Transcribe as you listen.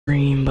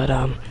stream, but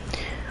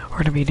we're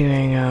gonna be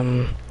doing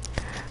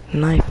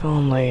knife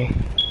only,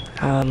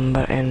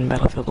 but in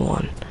Battlefield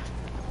 1.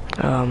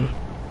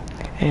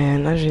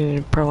 And as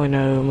you probably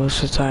know,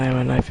 most of the time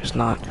a knife is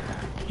not,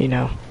 you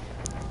know,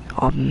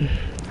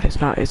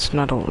 it's not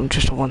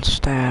just a one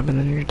stab and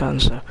then you're done.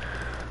 So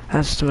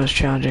that's the most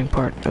challenging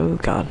part. Oh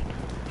God.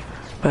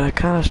 But I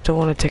kind of still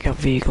want to take out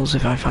vehicles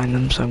if I find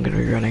them, so I'm going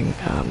to be running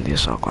the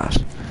assault class.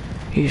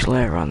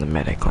 Usually I run the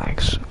medic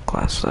class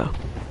though.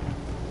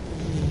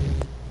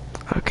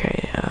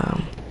 Okay,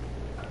 I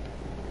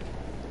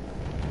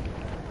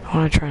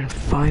want to try and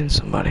find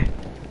somebody.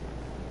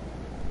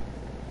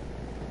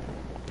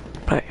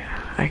 But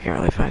I can't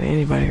really find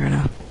anybody right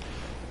now.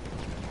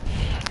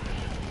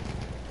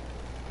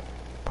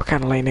 We're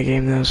kind of late in the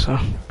game though, so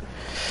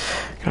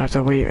gonna have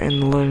to wait in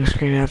the loading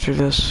screen after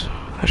this.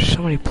 There's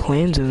so many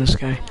planes in the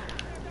sky.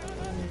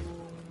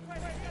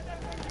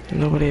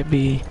 Nobody at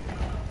B.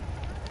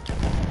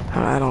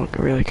 I don't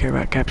really care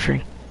about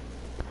capturing.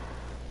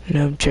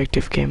 No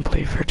objective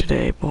gameplay for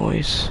today,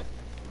 boys.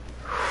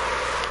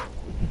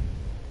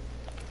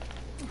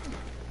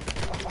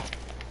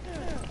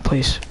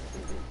 Please.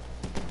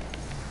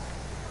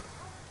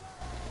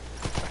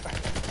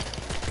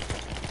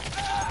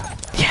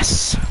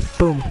 Yes!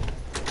 Boom.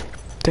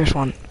 There's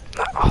one.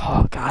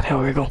 Oh God, here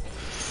we go.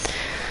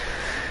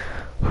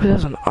 That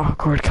was an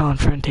awkward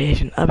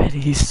confrontation. I bet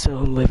he's so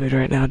livid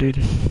right now, dude.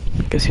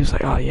 Because he was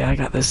like, oh yeah, I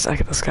got this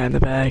guy in the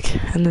bag.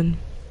 And then,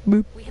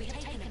 boop.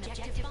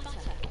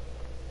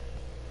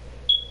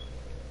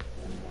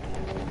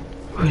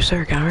 Who's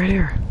there? A guy right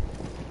here.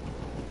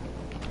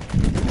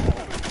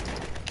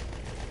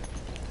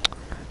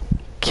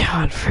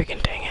 God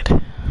freaking dang it.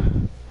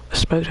 I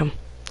smoked him.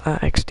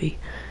 XD.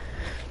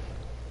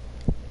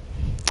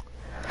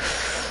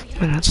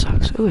 Man, that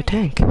sucks. Ooh, a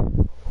tank.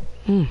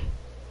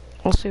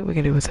 We'll see what we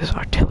can do with this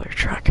artillery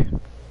truck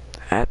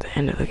at the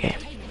end of the game.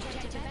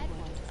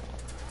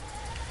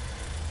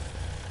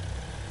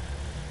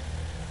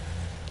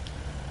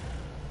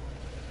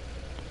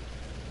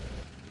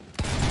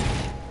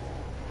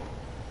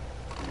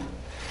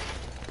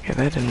 Okay,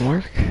 that didn't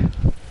work.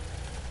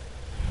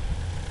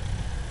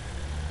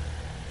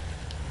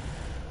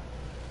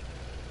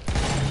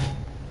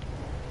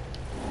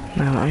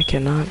 No, I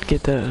cannot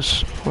get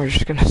those. We're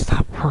just gonna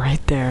stop right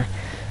there.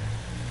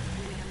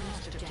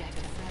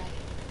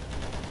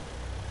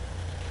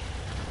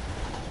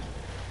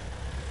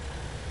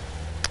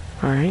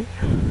 Alright.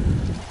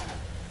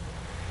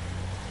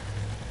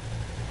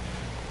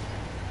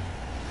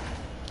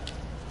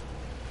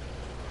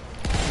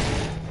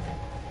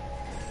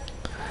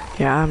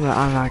 Yeah, I'm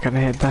not gonna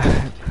hit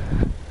that.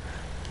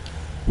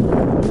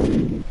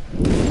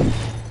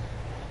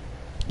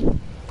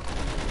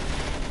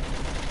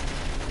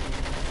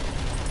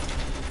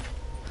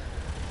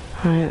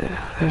 Alright,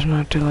 there's no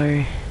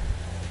artillery.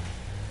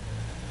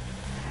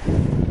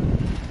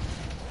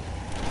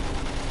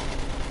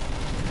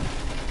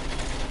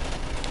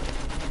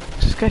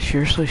 Is this guy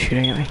seriously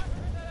shooting at me?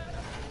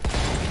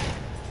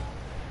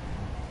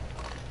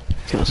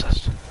 Kill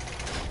assist.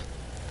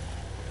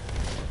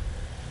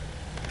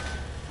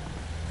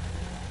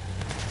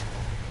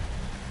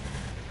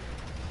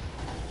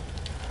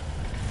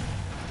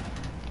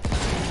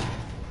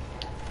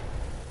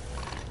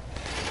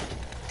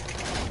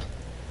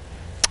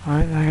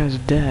 Alright, that guy's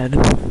dead.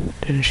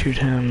 Didn't shoot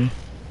him.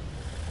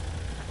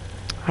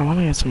 I want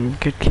to get some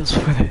good kills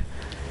for the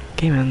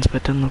game ends,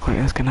 but doesn't look like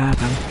that's gonna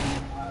happen.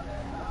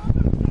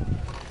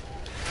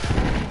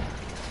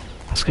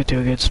 Let's get to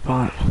a good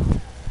spot.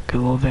 Good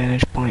little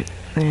vantage point.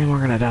 And we're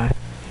gonna die.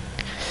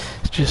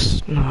 It's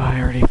just, no, I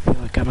already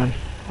feel it coming.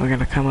 We're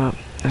gonna come up.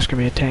 There's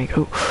gonna be a tank.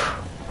 Oh,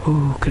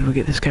 ooh, could we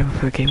get this guy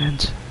before the game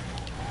ends?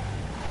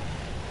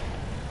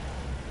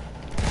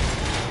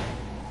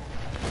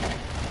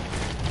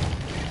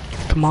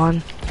 Come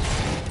on.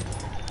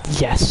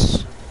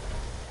 Yes.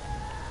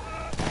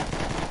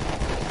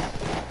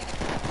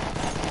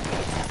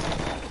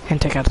 And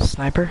take out the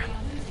sniper.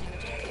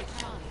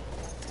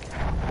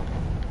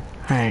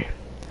 Alright.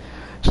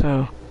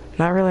 So,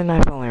 not really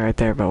knife only right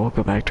there, but we'll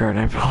go back to our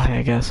knife only,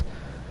 I guess.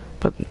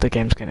 But the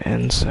game's gonna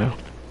end, so.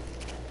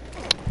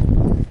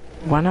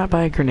 Why not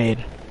buy a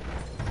grenade?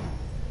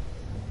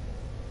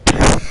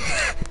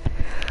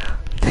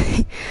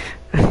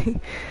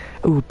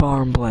 Ooh,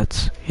 bomb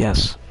blitz.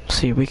 Yes.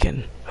 See, we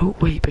can. Oh,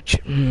 wait, but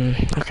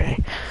okay.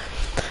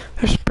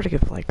 There's some pretty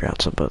good flight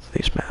routes on both of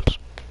these maps.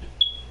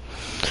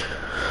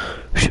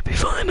 Should be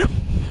fine.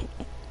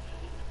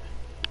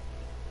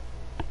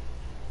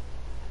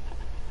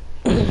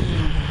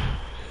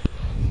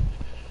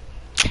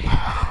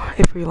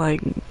 If we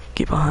like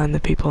get behind the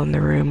people in the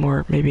room,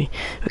 or maybe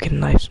we can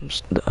knife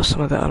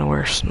some of the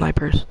unaware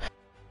snipers.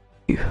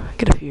 You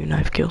get a few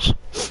knife kills.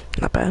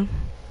 Not bad.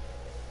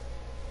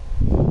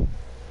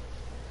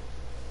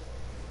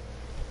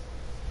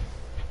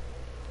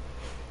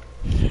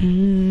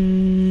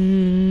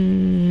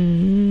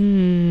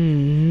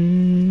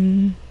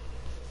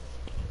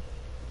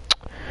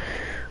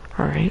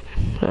 Alright,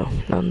 so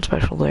nothing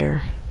special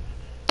there.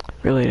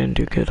 Really didn't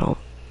do good. I'll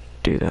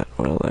do that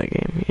well that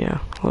game. Yeah,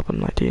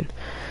 11-19.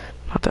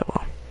 Not that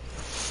well.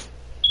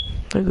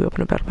 I go up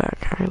in a battle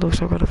pack. Alright,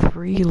 looks like I got a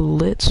free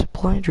lit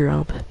supply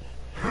drop.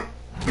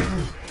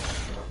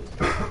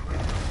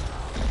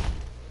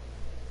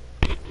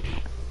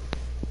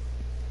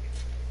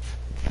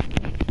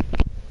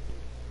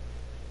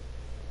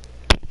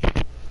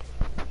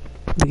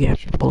 The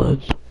gas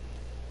explodes.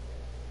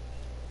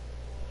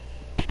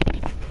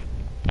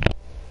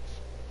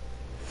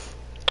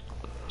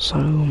 So,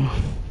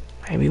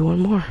 maybe one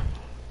more.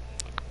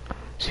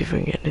 See if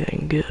we can get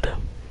anything good.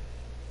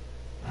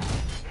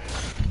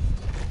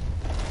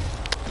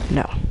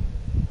 No.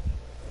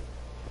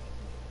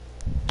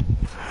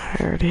 I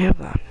already have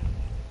that.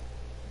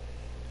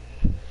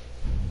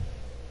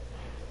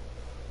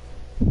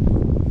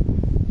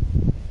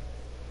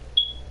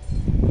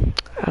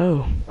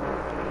 Oh.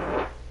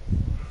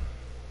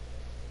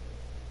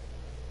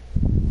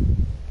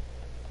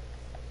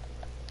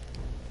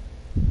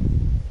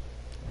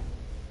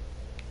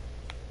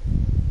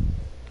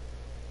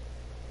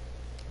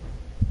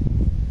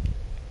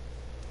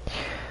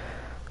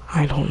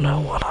 I don't know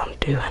what I'm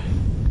doing.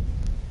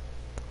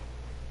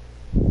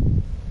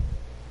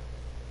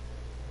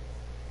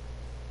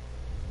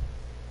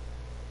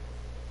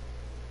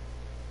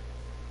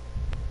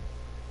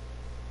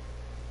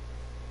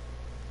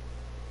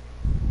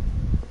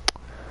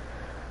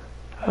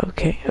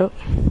 Okay, oh.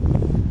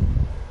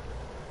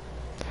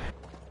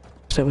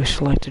 So we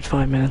selected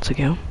 5 minutes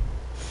ago.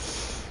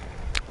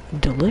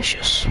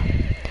 Delicious.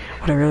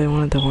 What I really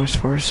wanted the horse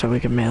for is so we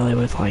could melee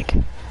with, like,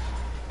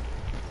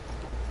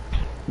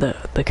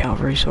 the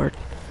cavalry sword.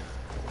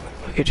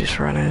 We could just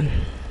run in,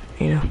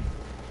 you know,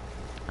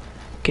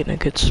 get in a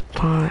good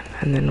spot,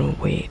 and then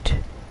wait.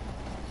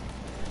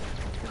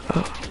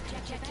 Oh.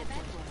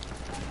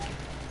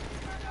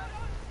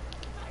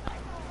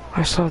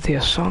 I saw the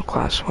assault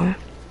class, what?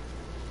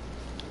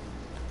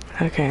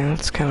 Okay,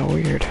 that's kind of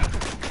weird.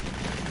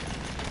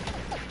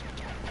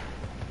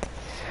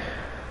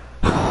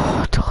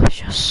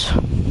 Delicious.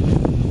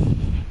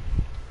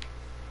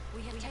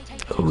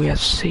 Oh,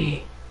 yes,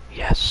 C.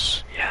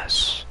 Yes,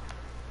 yes.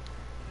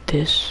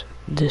 This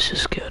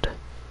is good.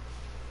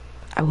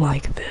 I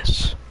like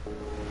this.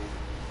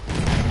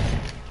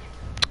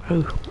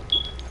 Oh.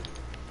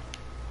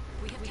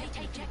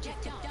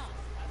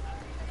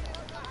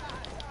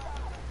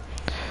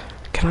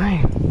 Can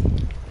I?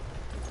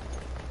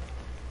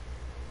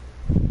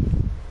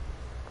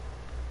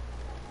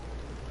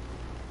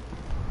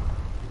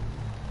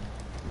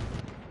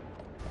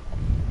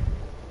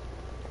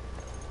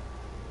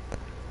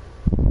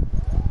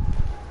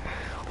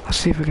 Let's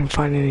see if we can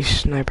find any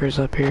snipers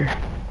up here.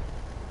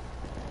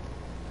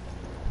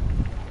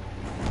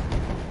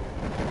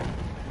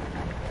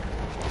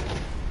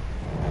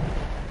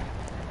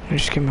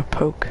 Just give him a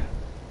poke.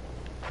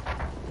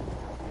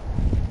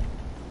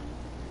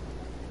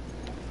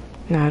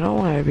 No, I don't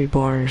want it to be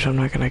boring, so I'm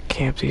not gonna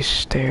camp these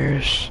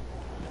stairs.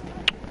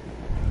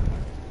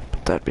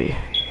 But that'd be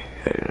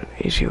an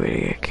easy way to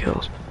get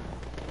kills.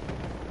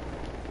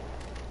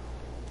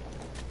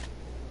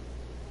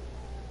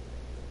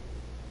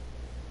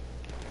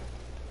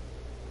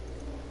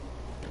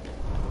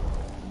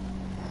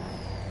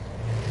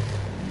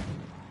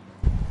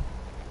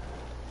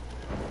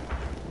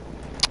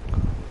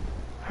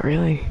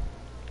 Really?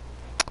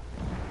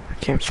 I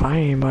can't find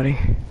anybody.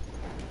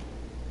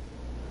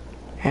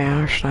 Yeah,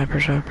 our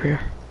snipers are up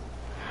here.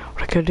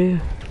 What I could do?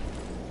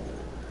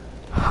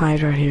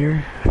 Hide right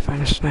here. I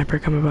find a sniper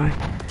coming by.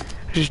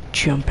 Just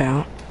jump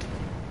out.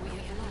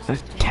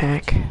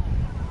 Attack.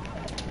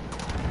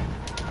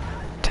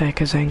 Attack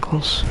his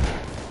ankles.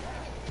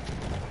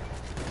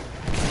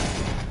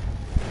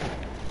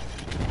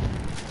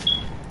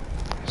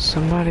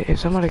 If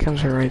somebody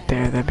comes right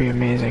there, that'd be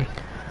amazing.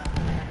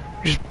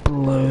 Just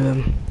blow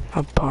them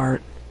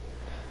apart.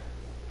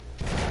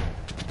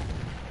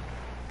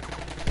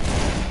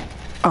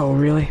 Oh,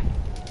 really?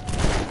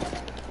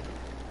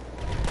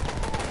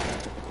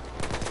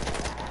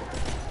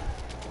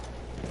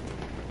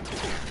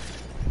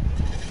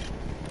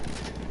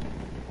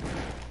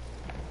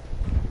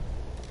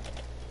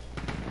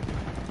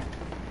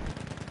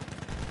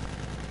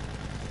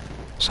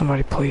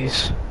 Somebody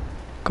please.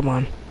 Come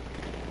on.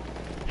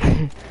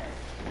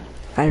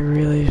 I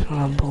really just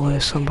want to blow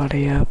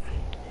somebody up.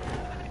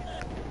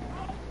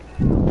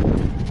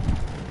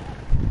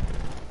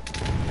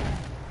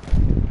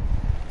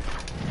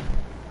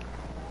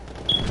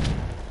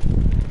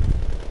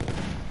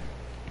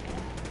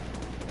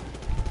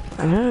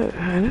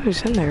 I know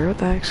he's in there. What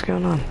the heck's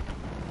going on?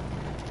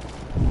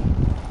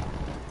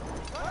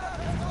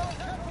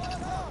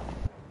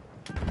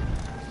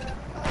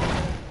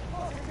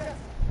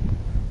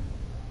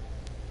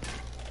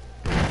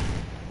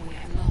 We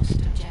have lost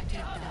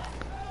objective Duff.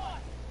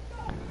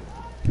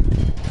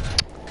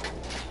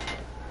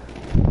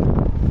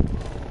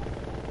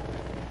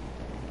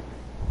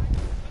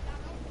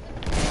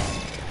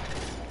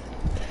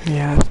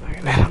 Yeah, that's not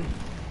gonna happen.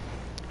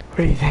 What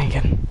are you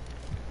thinking?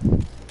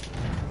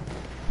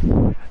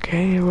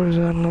 Okay, what is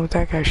that? I don't know what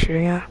that guy's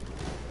shooting at.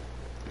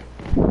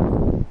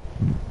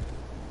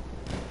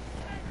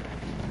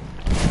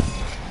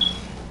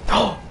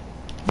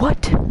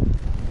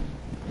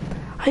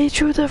 I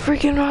hit you with a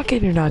freaking rocket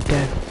and you're not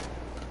dead.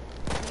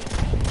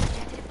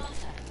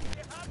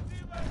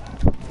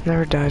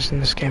 Never dies in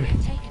this game.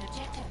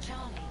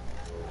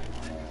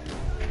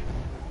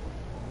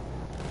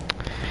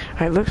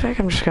 Alright, looks like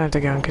I'm just gonna have to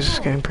go because it's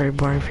getting pretty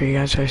boring for you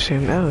guys, I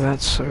assume. Oh,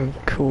 that's some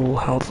cool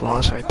health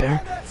loss right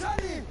there.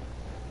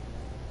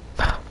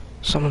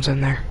 Someone's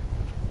in there.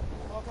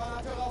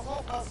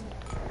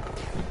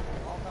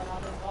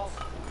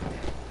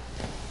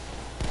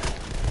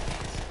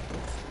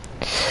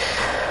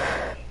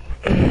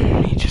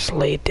 He just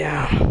laid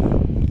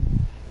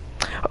down.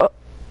 Oh.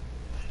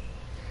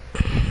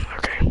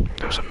 Okay,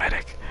 there's a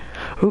medic.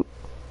 Ooh.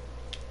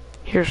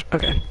 Here's,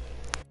 okay.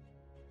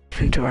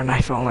 Into our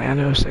knife only. I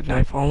know it said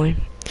knife only.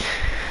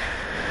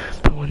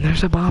 But when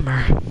there's a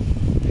bomber,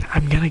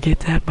 I'm gonna get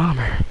that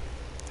bomber.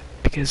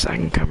 Because I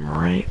can come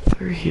right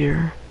through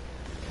here.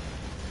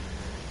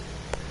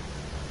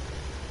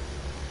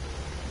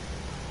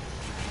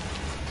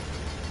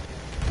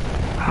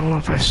 I don't know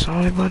if I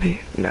saw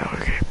anybody. No,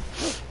 okay.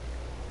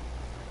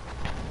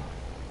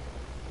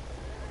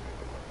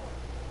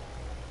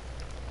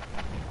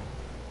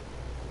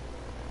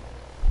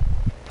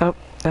 Oh,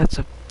 that's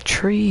a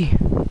tree.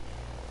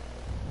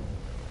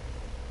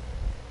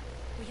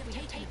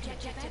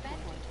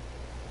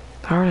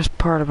 The hardest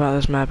part about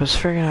this map is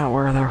figuring out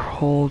where their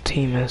whole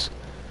team is.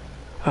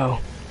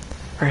 Oh,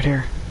 right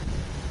here.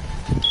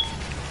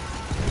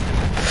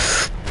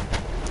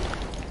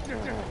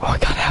 Oh, I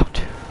got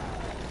out.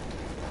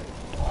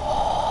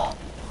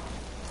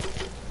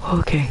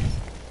 Okay.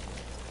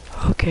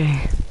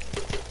 Okay.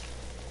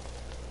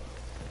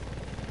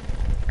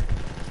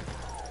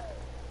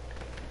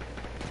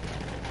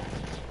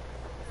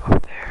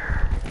 Up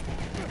there.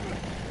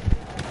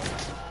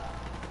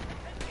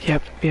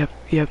 Yep.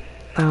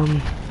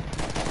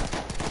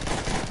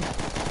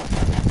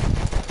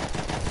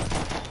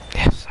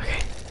 Yes,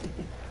 okay.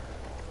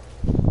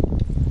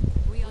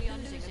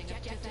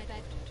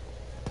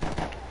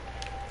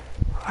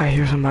 I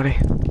hear somebody.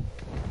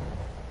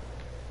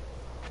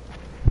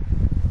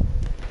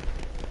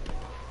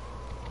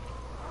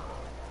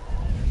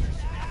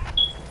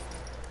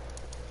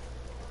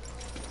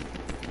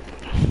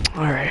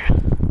 Alright.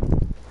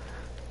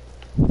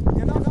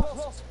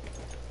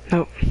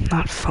 Nope,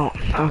 not phone.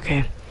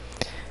 Okay.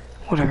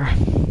 Whatever.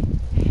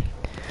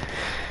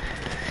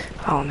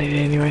 I don't need it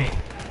anyway.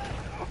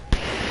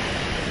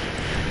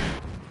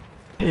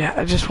 Yeah,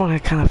 I just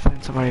want to kind of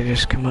find somebody to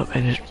just come up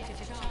and just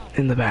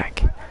in the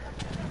back.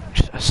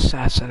 Just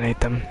assassinate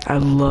them. I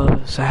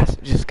love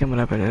just coming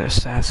up and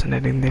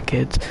assassinating the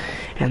kids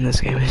in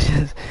this game. It's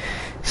just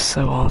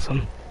so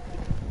awesome.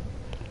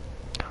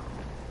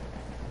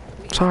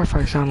 Sorry if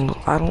I sound,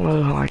 I don't know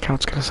like how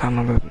it's gonna sound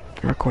on the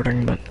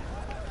recording, but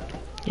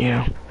you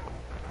know,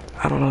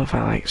 I don't know if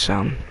I like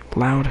sound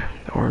loud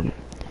or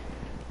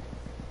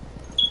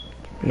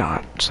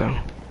not, so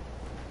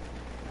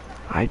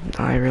I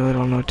really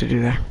don't know what to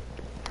do there,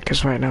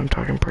 because right now I'm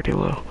talking pretty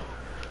low.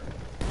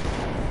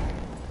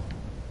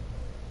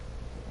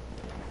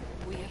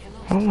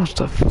 Almost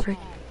a freak.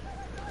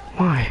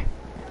 Why?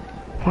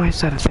 Why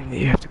is that a thing that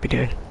you have to be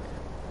doing?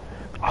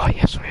 Oh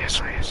yes, oh yes,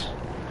 oh yes.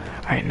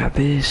 Alright, now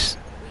this.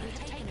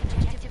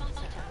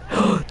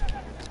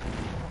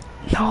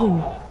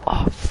 No!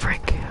 Oh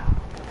frick.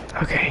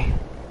 Okay.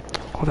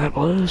 Well, that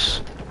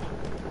was.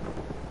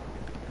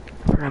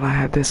 Forgot I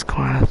had this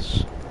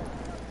class.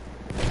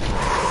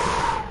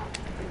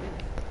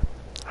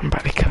 I'm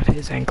about to cut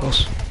his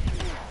ankles.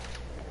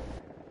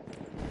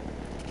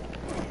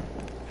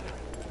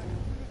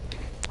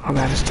 Oh,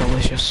 that is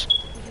delicious.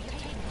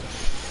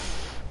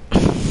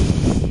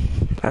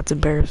 That's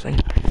embarrassing.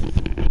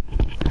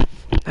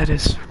 That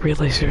is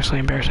really seriously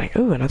embarrassing.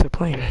 Ooh, another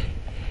plane.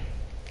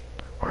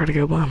 We're gonna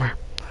go bomber.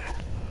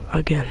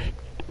 Again.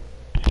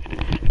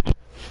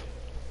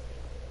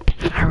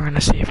 Now we're gonna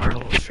see if our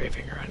little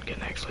strafing run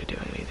can actually do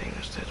anything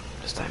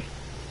this time.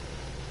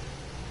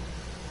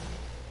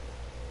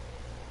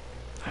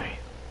 Alright.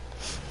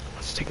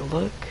 Let's take a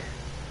look.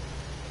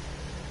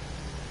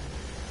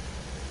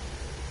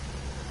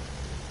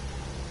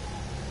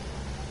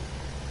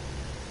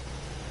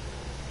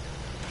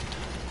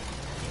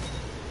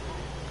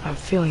 I have a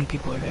feeling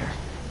people are there.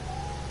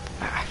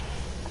 Ah.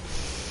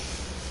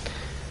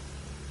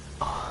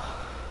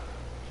 Oh.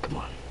 Come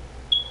on.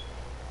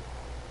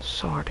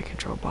 So hard to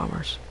control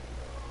bombers.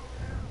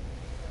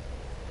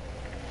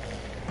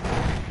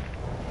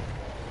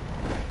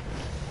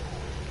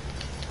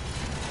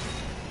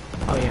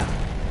 Oh yeah.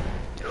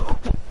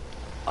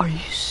 Are you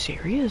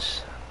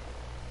serious?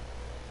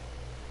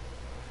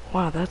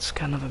 Wow, that's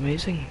kind of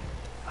amazing.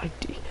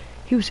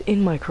 He was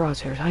in my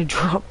crosshairs. I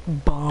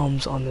dropped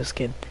bombs on this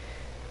kid.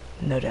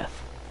 No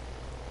death.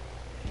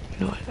 You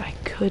know what I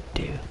could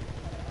do?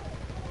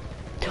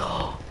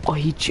 Oh,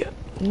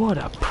 what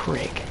a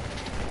prick.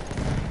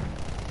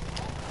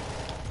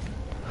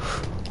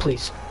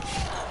 Please.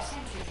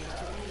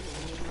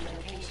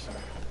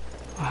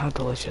 Oh, how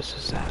delicious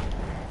is that?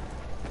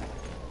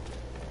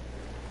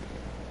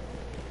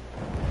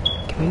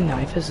 Can we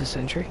knife as a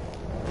sentry?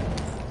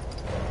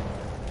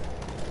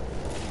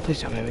 Please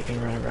tell me we can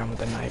run around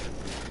with a knife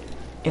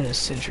in a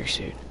sentry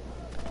suit.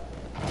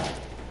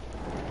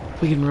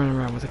 We can run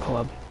around with a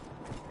club.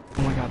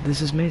 Oh my god, this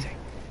is amazing.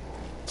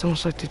 It's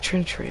almost like the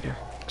trench raider,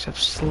 except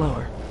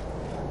slower.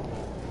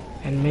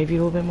 And maybe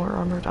a little bit more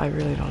armored? I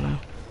really don't know.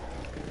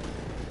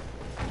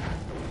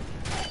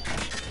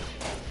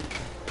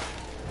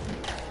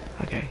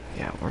 Okay,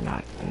 yeah, we're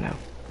not, no.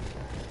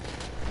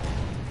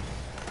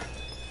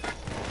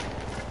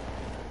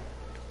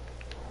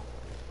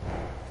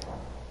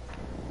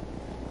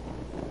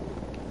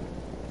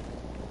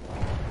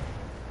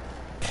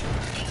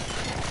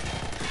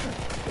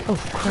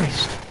 Oh,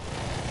 Christ.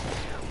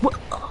 What?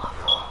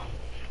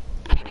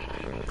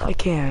 I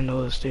can't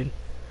handle this, dude.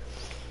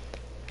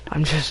 I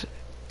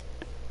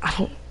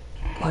don't,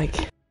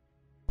 like,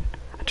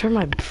 I turn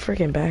my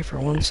freaking back for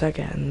 1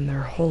 second and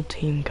their whole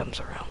team comes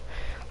around.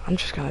 I'm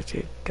just gonna have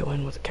to go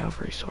in with a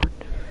cavalry sword.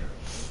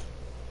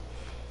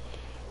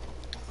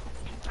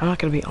 I'm not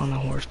gonna be on the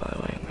horse, by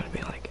the way. I'm gonna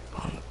be, like,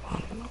 on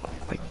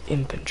like,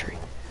 infantry.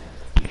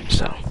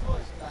 So.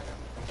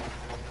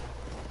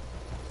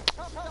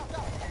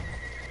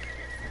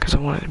 Because I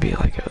want it to be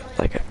like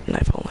a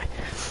knife only.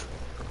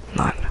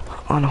 Not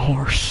on a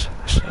horse,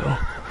 so.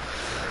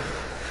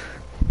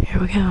 Here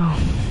we go.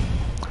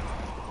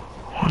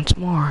 Once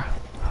more.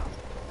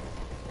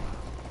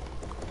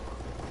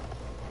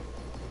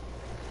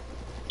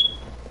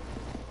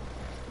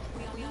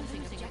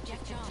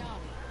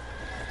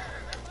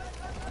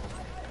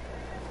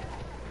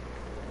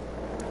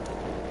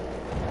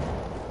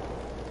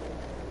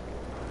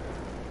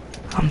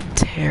 I'm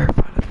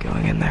terrified of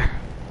going in there.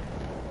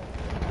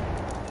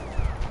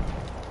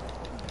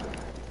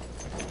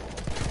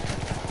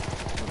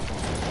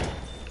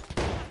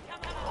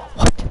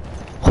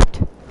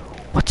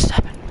 What's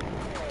happened?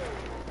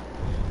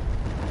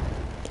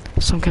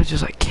 Some guy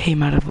just like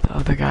came out of the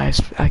other guys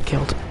I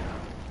killed.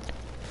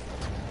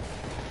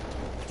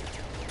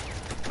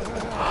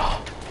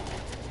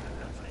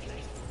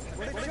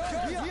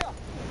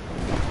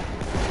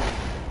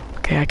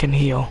 Okay, I can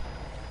heal.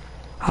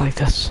 I like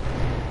this.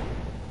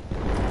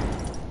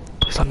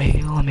 Please let me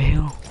heal, let me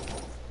heal.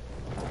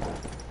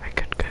 Alright,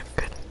 good.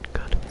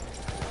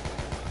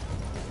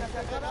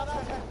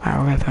 Alright,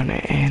 we're gonna throw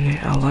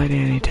a light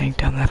anti-tank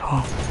down that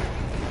hall.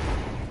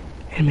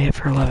 Enemy hit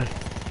for 11.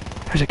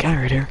 There's a guy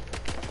right here.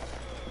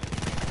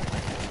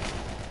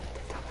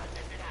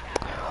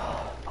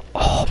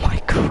 Oh my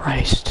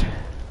Christ.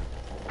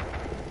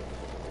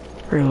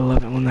 Really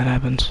love it when that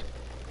happens.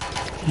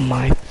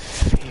 My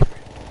favorite.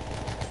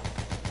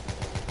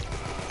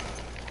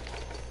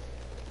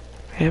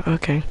 Yep,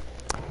 okay.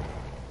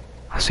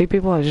 I see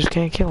people, I just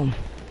can't kill them.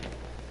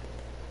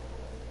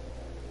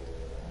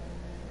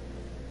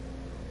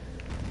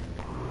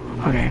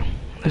 Okay,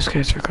 this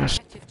guy's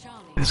request.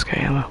 This guy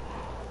ammo.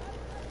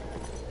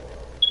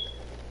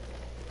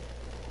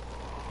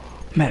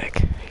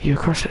 Medic, you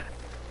across it.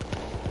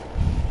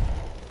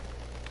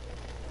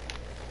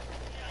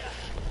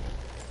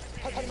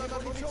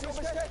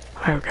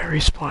 Alright, okay,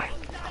 respawn.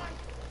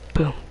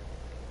 Boom.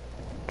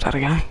 Is that a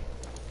guy?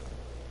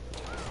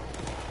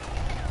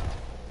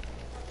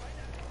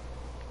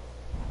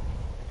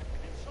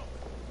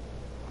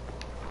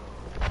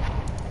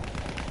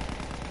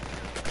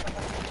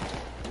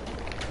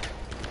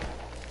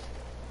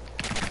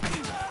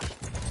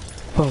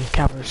 Boom,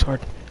 cavalry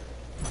sword.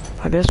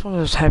 This one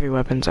is heavy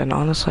weapons, and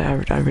honestly, I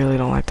really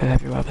don't like the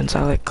heavy weapons.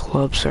 I like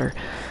clubs or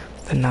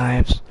the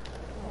knives.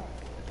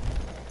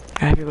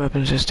 Heavy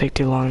weapons just take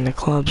too long. The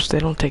clubs, they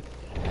don't take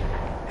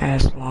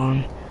as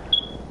long,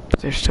 but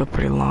they're still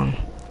pretty long.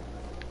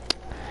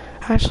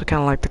 I actually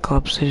kind of like the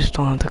clubs. They just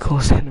don't have the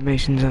coolest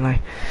animations, and the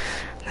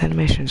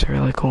animations are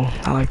really cool.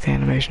 I like the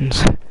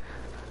animations. It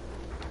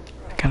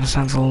kind of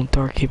sounds a little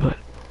dorky, but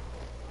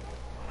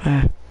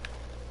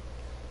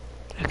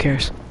who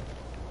cares?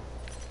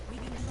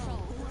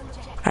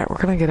 Alright, we're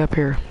gonna get up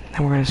here,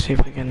 and we're gonna see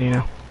if we can, you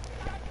know,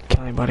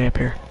 kill anybody up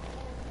here.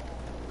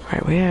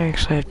 Alright, we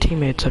actually have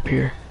teammates up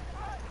here.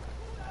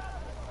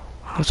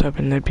 I was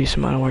hoping there'd be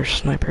some unaware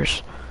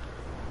snipers.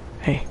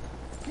 Hey,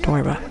 don't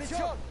worry about it.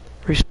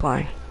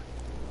 Resupplying.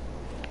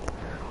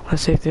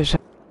 Let's see if there's,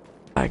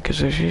 because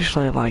there's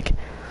usually like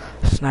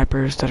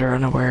snipers that are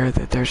unaware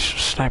that there's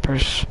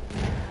snipers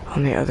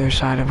on the other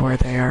side of where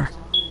they are.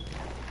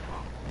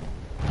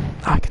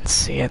 I can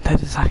see it.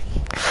 That is like,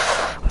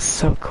 that's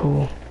so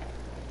cool.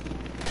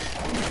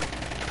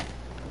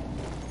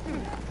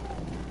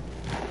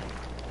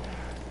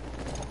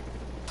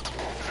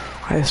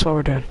 Alright, this is what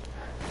we're doing.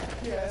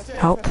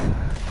 Help.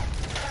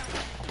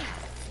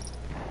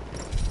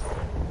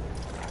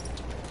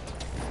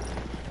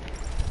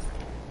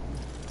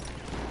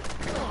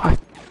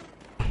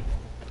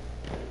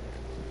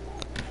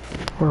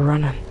 We're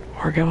running.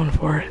 We're going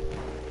for it.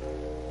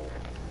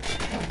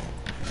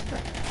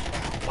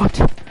 What?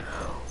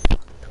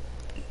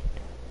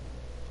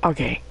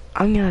 Okay,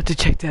 I'm gonna have to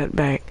check that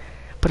back,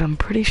 but I'm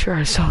pretty sure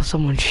I saw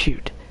someone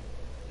shoot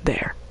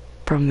there,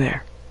 from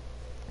there.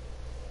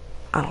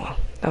 I don't know.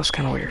 That was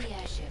kind of weird.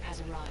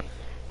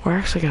 We're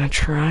actually gonna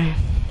try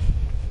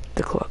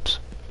the clubs.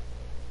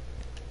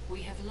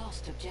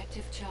 lost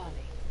objective Charlie.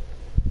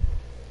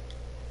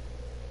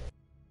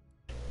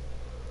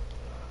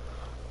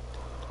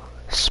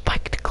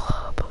 Spiked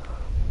club.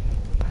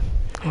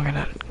 We're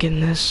gonna get in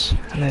this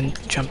and then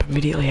jump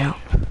immediately out.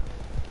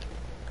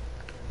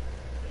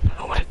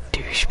 Oh, what a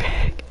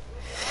douchebag.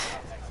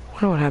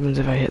 Wonder what happens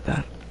if I hit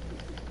that.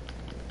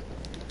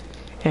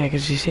 Yeah,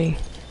 cause you see.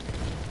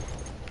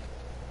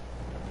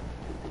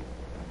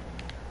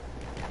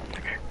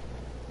 Okay.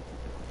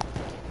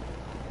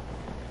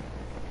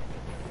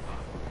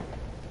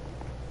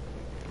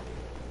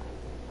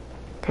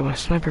 Okay, my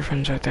sniper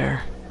friend's right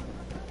there.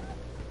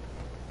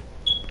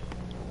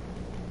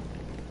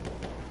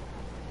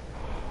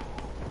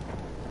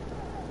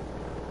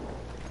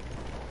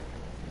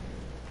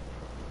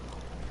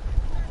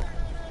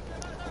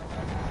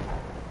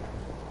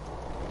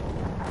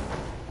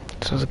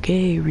 So there's a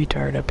gay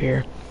retard up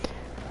here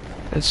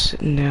that's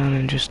sitting down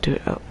and just do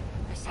it. Oh,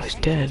 he's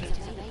dead.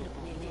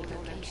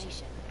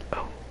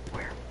 Oh,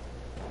 where?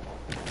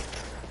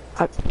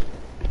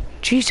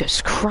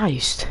 Jesus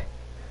Christ! I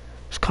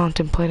was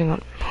contemplating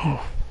on.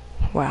 Oh,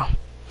 wow.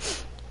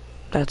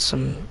 That's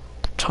some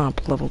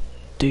top level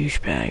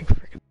douchebag.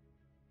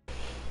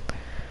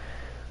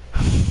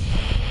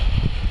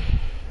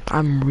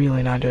 I'm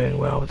really not doing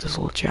well with this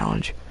little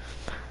challenge.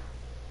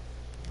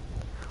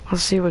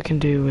 Let's see what we can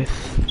do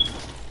with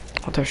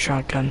our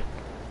shotgun.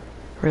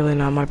 Really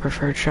not my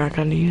preferred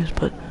shotgun to use,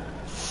 but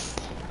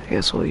I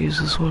guess we'll use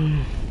this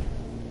one.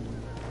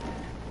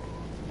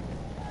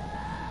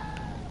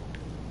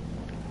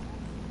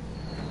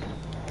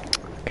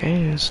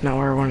 Okay, it's not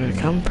where I wanted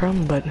to come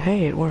from, but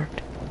hey, it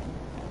worked.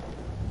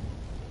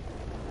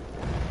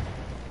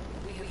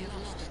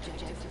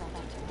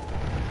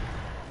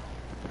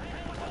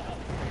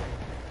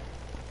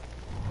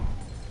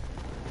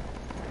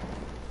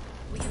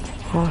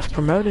 Oh, it's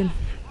promoted.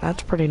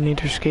 That's pretty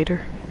neater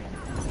skater.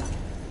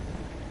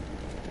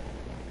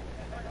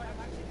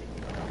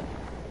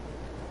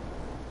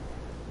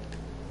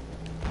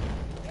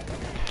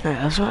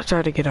 Alright, let's not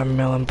try to get our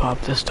melon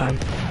pop this time.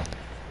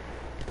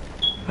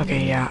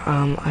 Okay, yeah,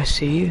 I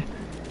see you.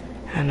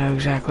 I know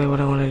exactly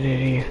what I want to do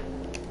to you.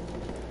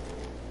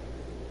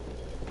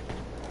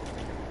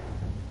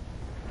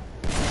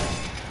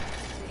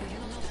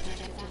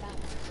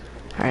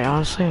 Alright,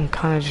 honestly, I'm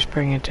kind of just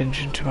bringing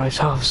attention to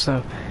myself,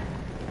 so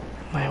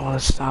might want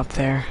to stop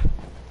there.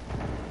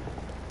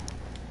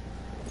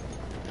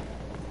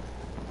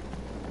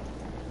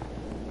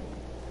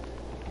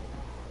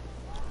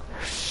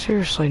 There's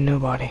seriously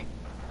nobody.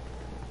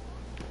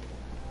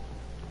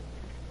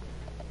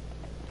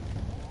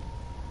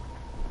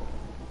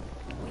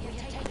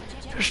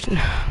 There's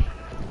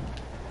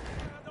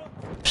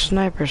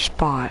sniper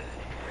spot.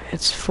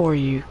 It's for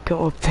you.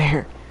 Go up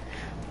there.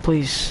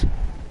 Please.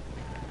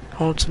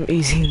 I want some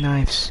easy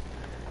knives.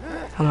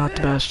 I'm not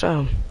the best.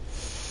 Oh.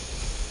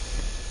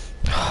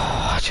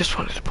 I just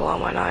wanted to pull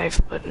out my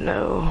knife, but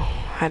no.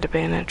 I had to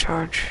bayonet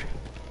charge.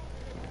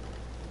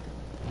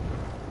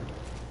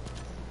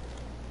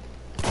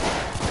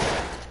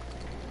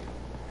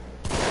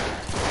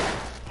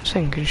 This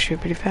thing can shoot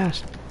pretty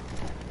fast.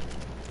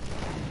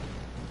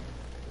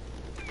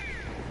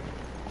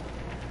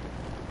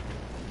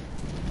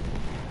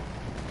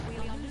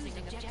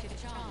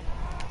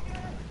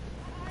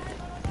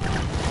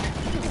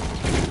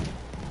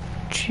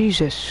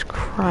 Jesus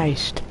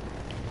Christ.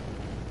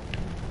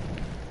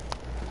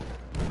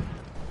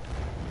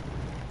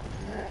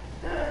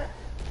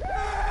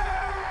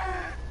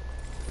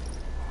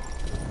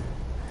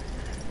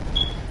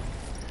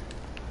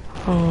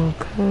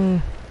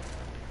 Okay.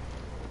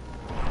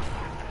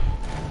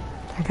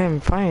 I can't even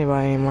find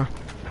anybody anymore.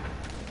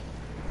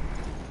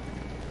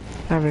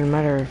 Not even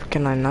matter if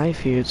can I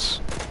knife you, it's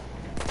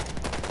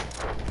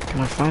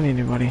can I find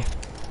anybody?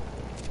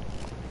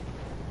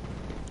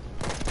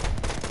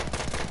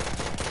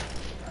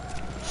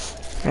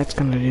 That's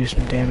gonna do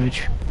some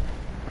damage.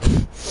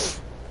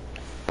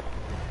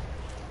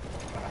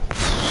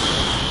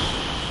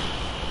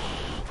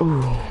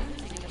 Ooh,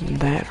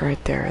 that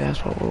right there,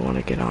 that's what we want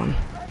to get on.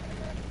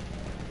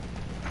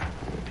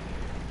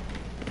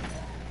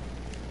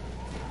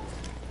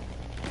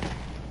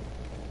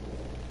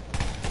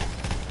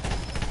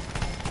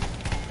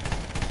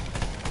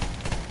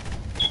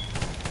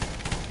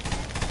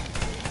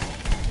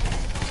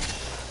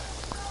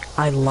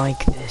 I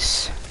like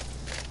this.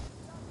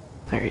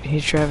 Alright,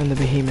 he's driving the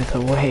behemoth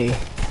away.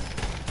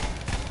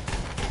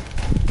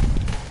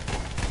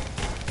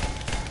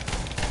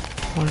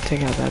 I want to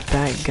take out that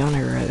back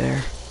gunner right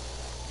there.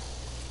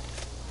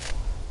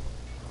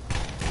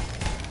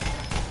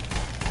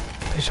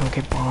 Please don't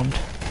get bombed.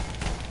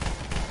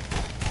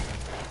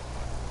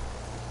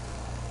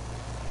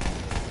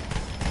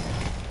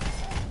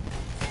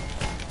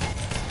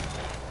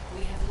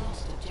 We have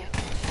lost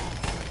objective.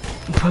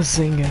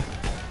 Bazinga.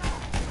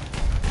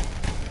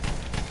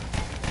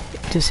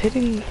 Does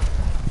hitting...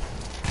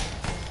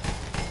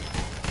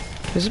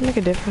 Does it make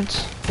a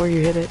difference where you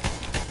hit it?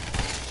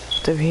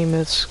 The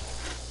behemoths?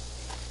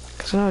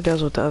 Because I know it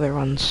does with the other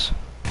ones.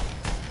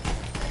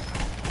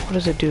 What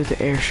does it do with the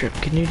airship?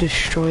 Can you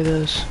destroy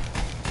those?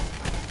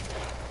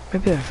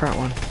 Maybe the front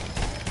one.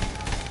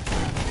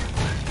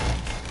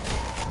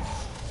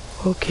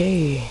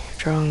 Okay,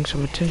 drawing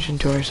some attention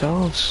to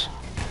ourselves.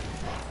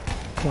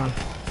 Come on.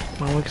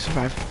 Come on, we can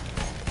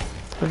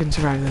survive. We can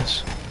survive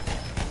this.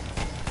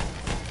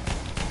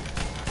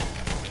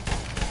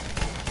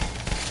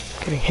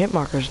 Getting hit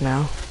markers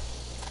now.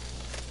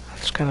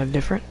 That's kind of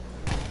different.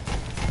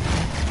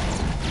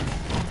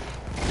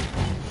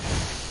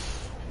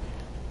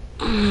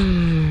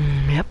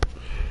 Yep.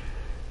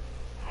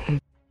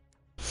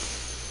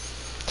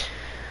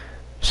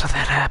 So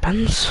that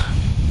happens.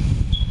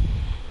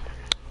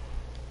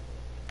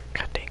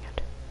 God dang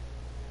it.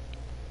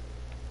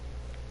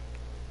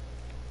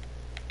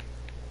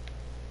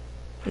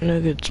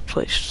 No good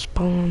place to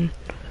spawn.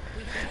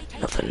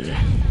 Nothing.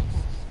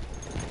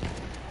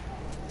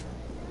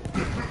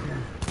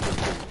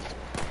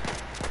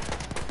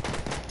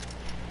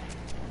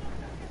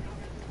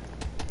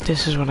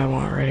 This is what I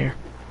want right here.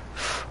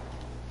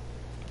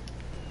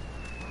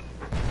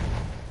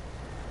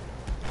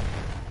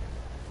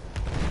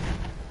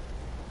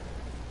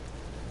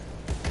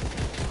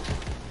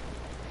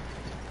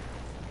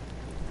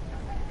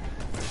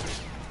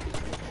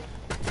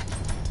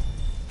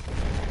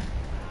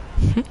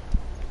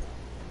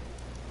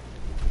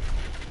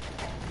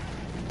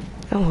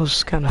 That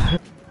was kind of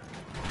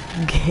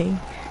gay.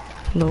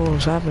 I don't know what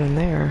was happening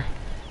there.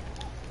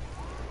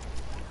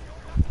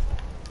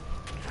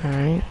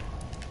 Alright.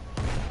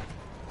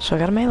 So I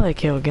got a melee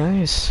kill,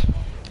 guys.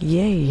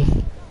 Yay.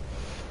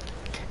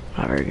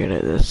 Not very good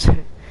at this.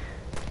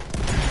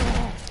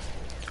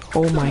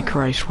 Oh my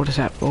Christ, what is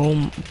that? Oh,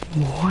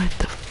 what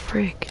the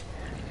frick?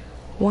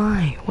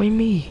 Why? Why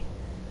me?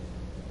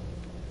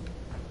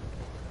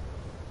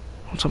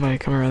 Want somebody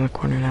to come around the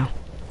corner now.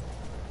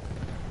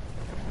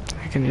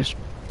 I can just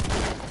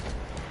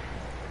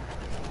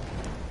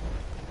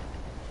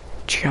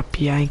chop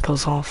your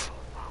ankles off.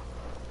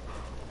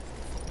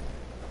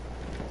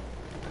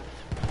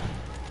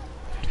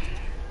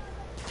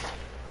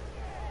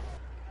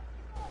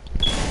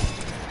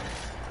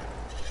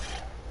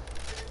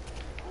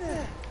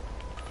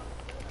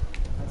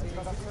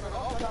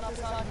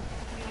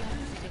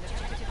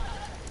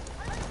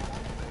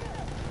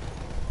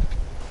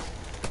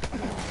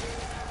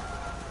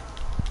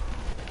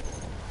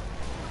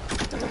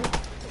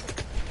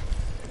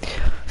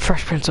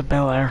 Fresh Prince of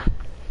Bel-Air.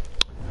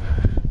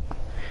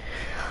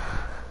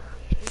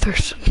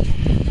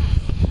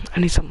 I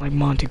need something like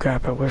Monty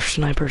Grappa where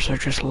snipers are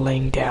just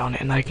laying down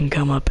and I can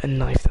come up and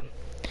knife them.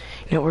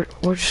 You know,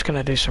 we're just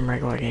gonna do some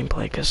regular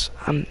gameplay because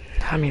I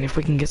mean, if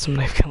we can get some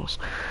knife kills,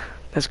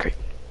 that's great.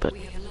 But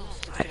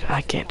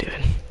I can't do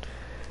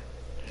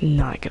it.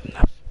 Not good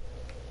enough.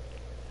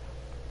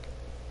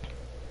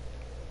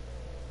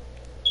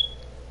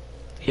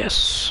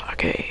 Yes.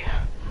 Okay.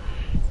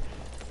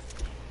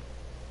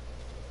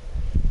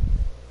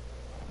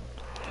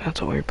 That's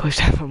a weird place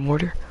to have a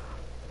mortar.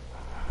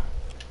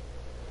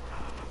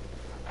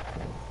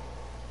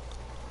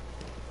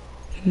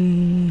 I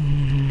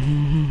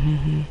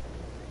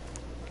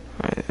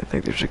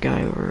think there's a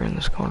guy over in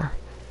this corner.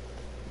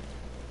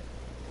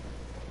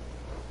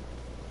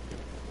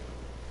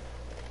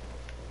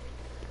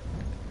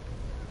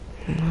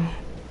 No.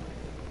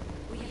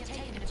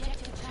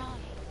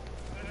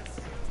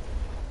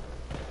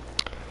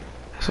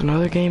 That's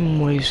another game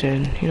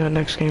wasted. You know,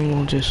 next game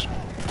we'll just...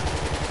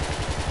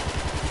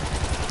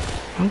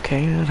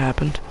 Okay, that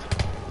happened.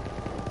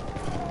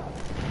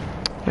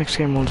 Next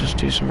game we'll just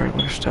do some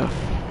regular stuff.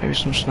 Maybe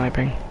some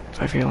sniping,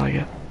 if I feel like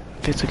it.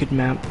 If it's a good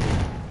map.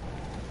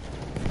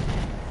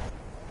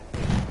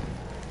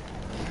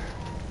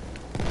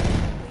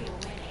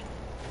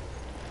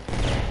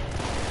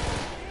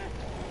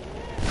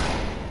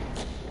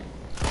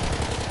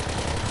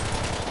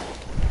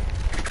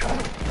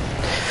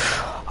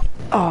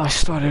 Oh, I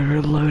started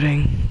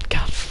reloading.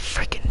 God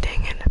freaking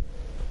dang it.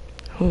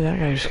 Oh, that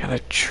guy just got a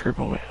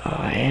triple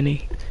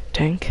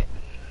anti-tank.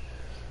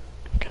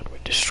 God, we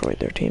destroyed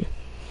their team.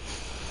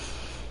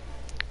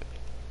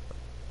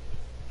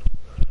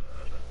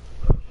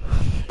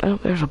 Oh,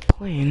 there's a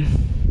plane.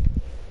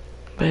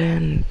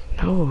 Man,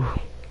 oh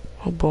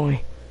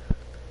boy.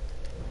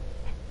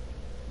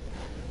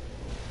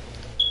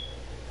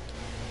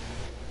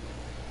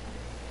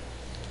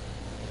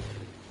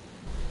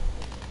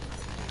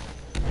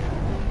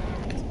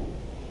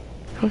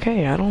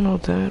 Okay, I don't know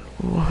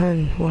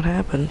what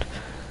happened.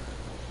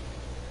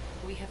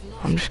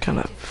 I'm just kind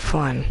of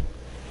fine.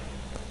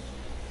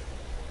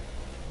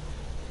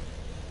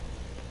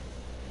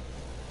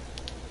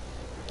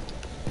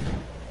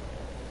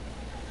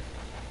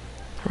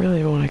 I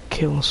really want to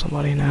kill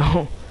somebody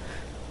now.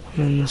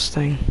 I'm in this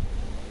thing.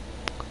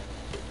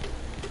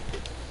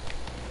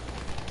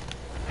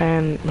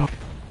 And oh, I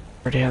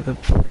already have the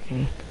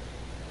freaking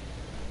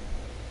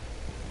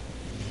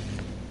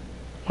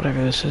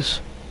whatever this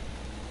is.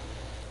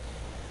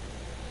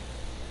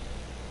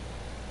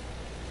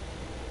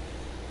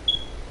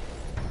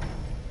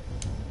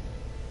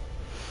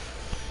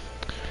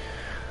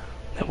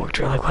 That worked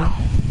really well.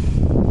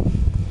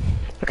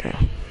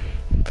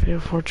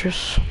 Potato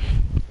Fortress.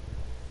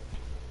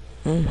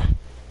 That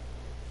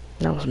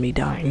was me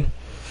dying.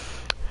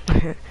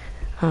 I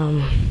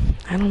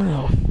don't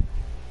know.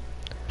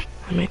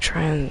 I may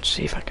try and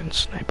see if I can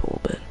snipe a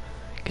little bit.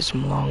 Get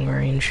some long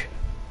range.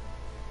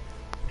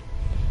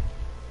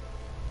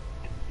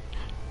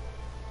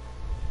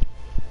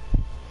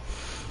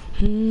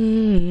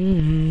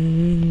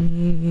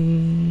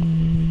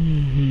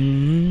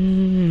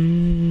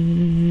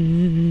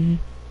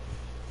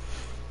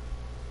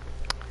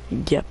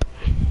 Yep.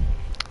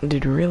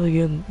 Did really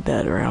good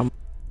that round.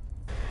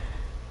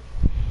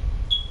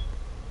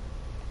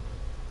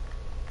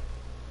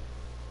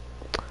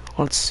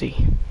 Let's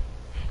see.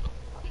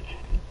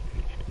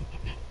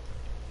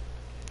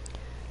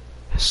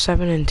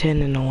 7 and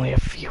 10, and only a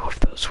few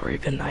of those were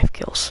even knife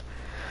kills.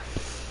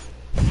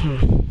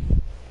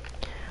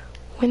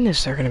 When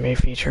is there gonna be a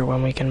feature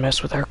when we can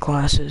mess with our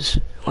classes,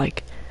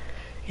 like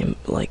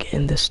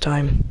in this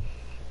time?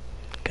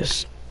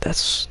 Because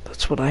that's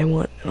what I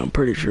want, and I'm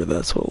pretty sure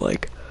that's what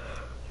like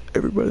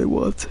everybody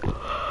wants.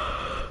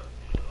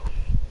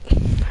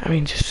 I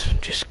mean,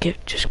 just give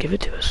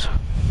it to us.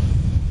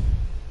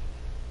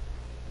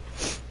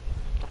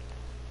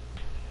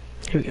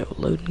 Here we go,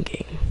 loading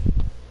game.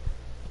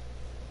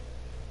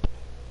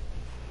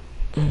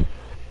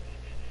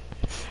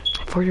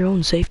 For your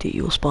own safety,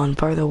 you will spawn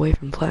farther away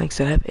from flags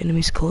that have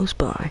enemies close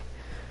by.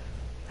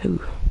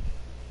 Ooh.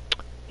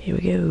 Here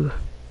we go.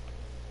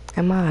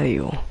 A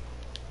Mario.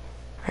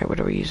 Alright,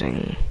 what are we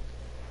using?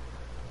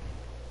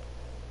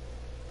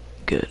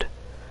 Good.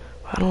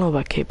 I don't know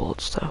about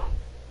K-bullets though.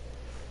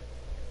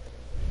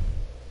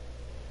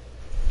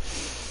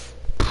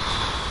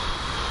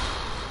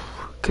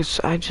 Cause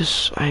I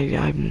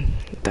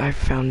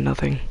found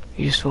nothing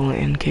useful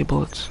in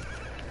K-bullets.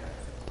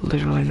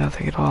 Literally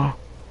nothing at all.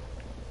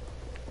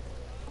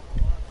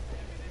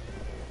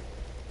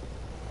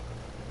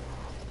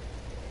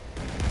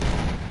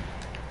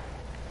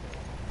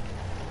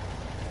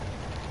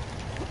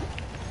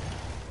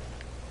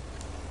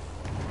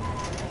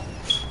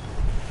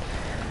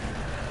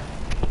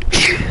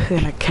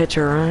 Gonna catch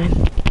a ride.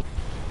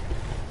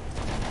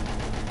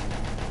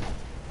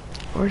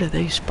 Where do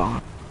they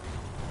spawn?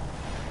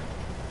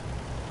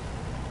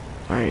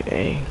 Alright,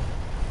 A.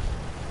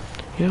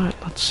 You know what?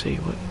 Let's see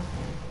what.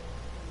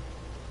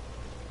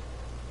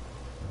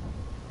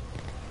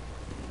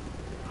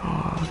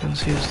 All I can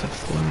see is the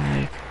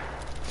flag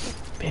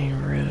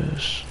being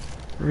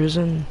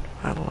risen.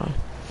 I don't know.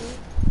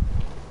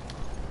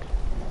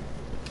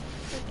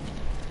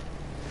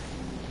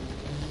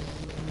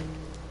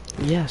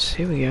 Yes,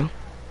 here we go.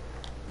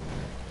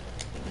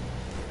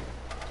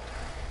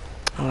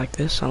 I like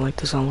this a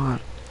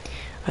lot.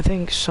 I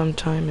think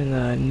sometime in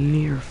the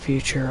near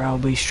future I'll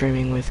be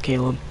streaming with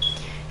Caleb,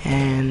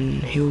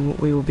 and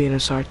we will be in a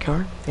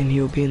sidecar, and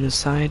he will be in the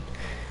side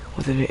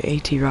with an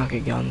AT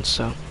rocket gun,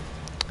 so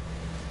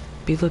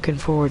be looking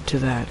forward to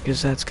that,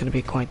 because that's going to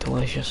be quite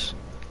delicious.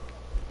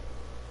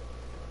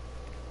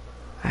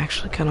 I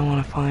actually kind of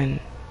want to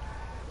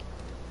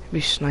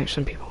maybe snipe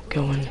some people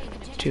going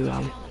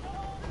to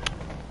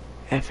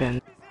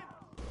FN.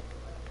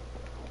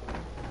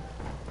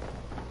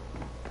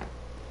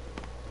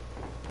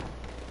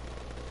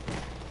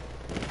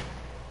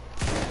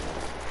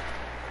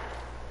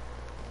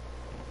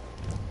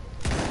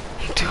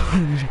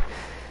 Dude,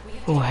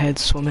 little head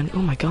swimming.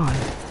 Oh my god,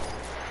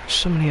 there's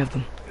so many of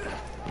them.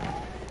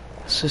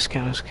 Assist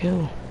count as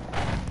kill.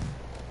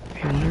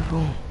 Okay,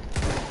 wonderful.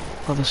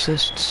 Love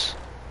assists.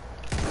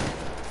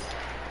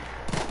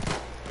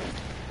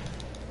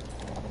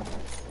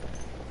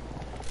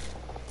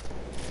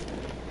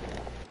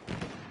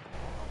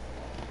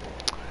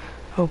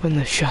 Open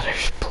the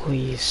shutters,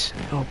 please.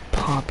 I'll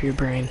pop your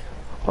brain.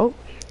 Oh,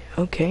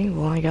 okay,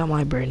 well I got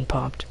my brain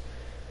popped.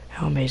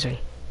 How amazing.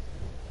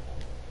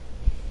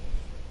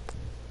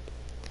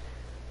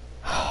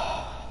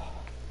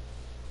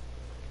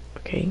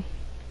 Okay.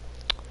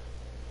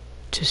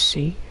 To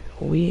see,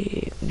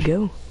 we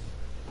go.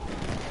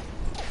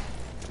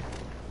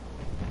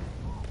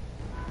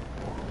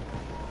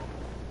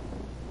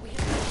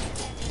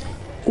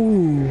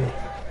 Ooh.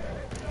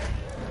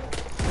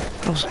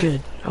 That was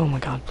good. Oh my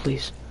god,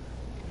 please.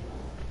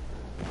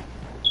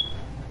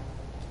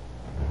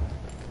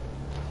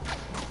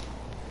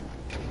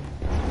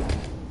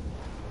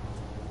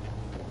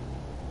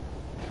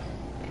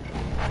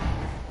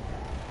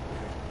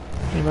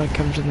 Anybody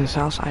comes in this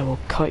house, I will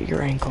cut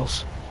your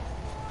ankles.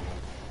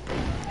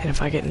 And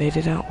if I get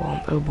naded out,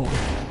 well, oh boy.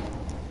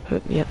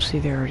 Yep, see,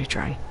 they're already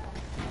trying.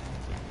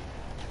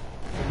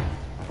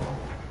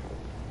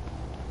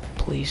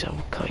 Please, I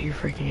will cut your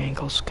freaking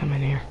ankles. Come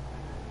in here.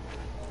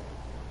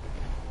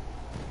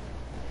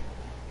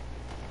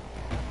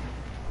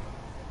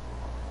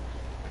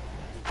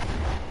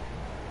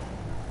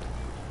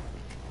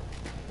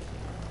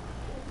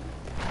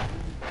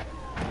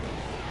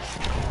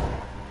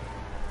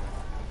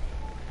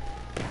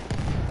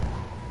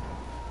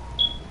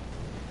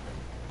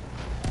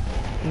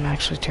 I'm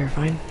actually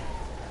terrified.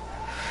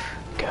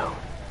 Go.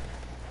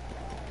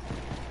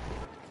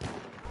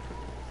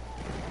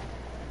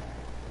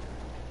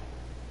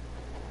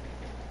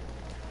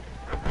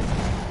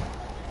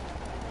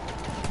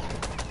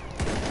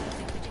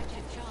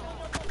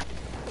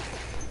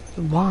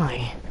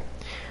 Why?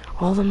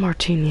 All the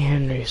Martini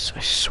Henrys,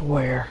 I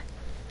swear.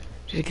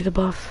 Did it get a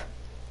buff?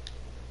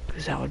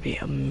 Because that would be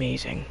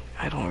amazing.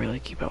 I don't really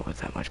keep up with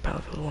that much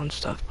Battlefield 1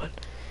 stuff, but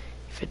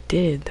if it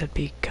did, that'd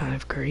be kind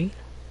of great.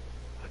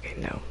 Okay,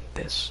 no,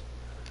 this.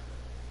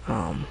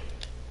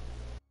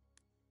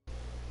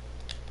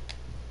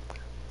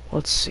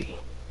 Let's see.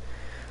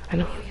 I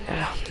know,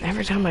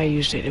 every time I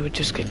used it, it would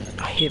just get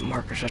hit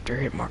markers after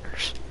hit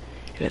markers.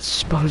 And it's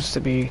supposed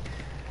to be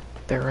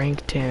the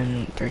rank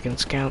 10 freaking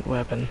scout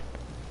weapon.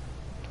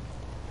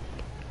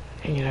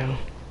 You know,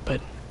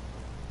 but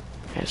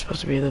it's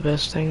supposed to be the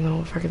best thing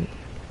though, freaking.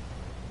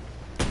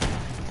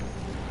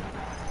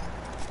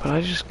 But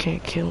I just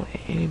can't kill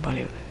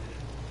anybody with it.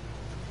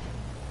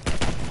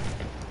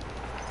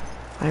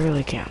 I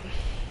really can't.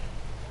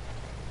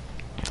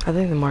 I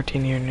think the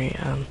Martini Henry,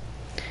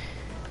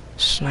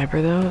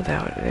 sniper though,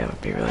 that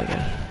would be really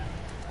good.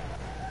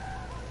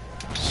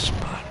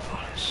 Spot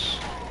bonus.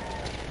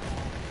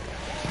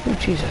 Oh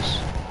Jesus.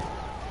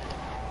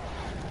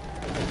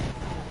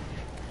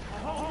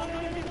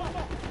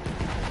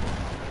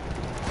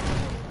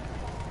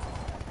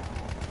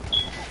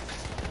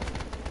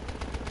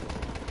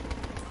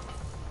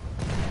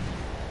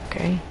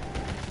 Okay.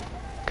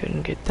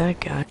 Couldn't get that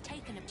guy.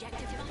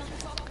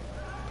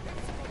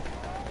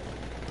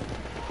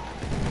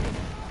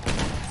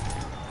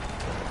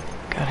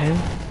 Got him.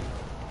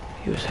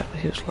 He was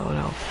low in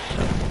health,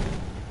 so.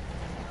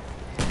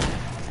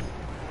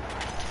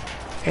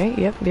 Okay,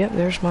 yep,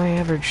 there's my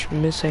average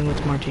missing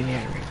with Martini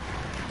Henry.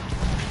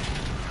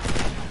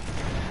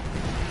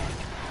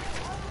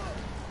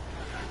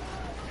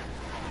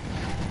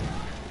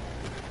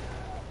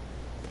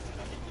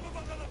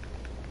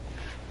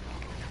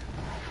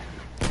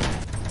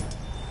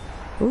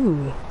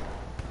 Ooh.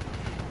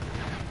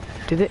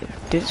 Did it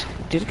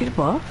get a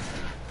buff?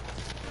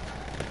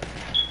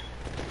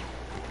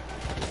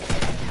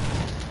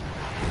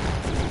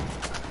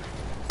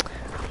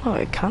 Oh,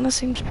 it kind of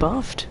seems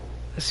buffed.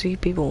 I see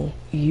people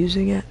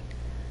using it.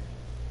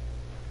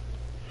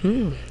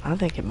 I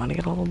think it might have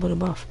got a little bit of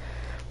buff.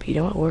 But you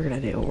know what we're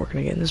gonna do? We're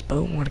gonna get in this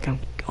boat and we're gonna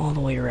come all the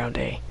way around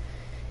A.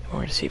 And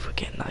we're gonna see if we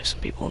can knife some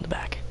people in the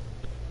back.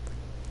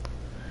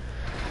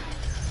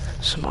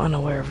 Some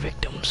unaware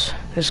victims.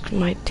 This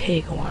might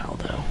take a while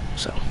though,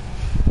 so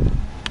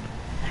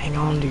hang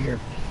on to your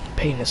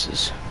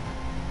penises.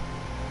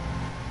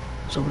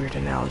 It's a weird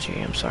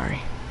analogy, I'm sorry.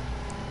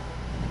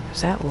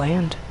 Is that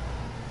land?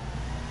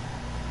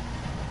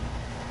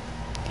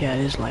 Yeah,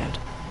 it is land.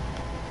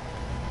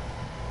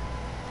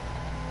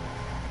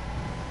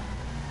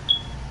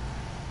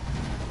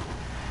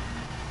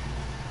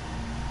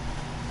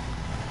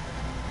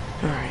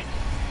 Alright.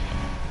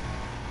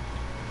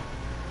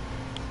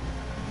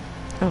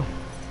 Oh.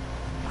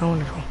 How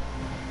wonderful.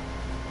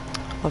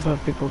 Love how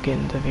people get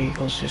into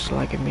vehicles just to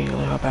like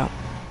immediately hop out.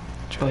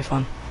 It's really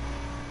fun.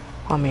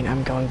 I mean,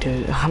 I'm gonna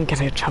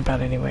jump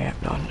out anyway.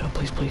 No,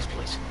 please.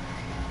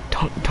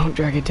 Don't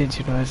drag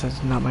attention to us,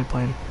 that's not my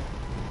plan.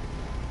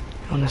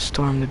 I wanna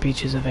storm the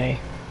beaches of A.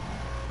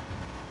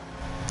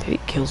 Did he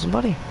kill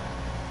somebody?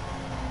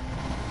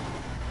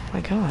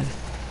 My god.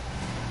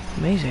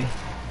 Amazing.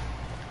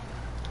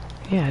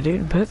 Yeah,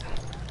 dude, but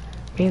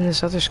me and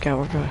this other scout,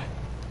 we're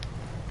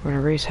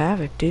gonna raise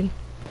havoc, dude.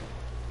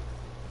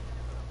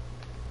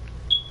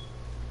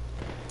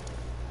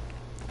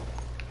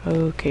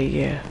 Okay,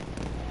 yeah.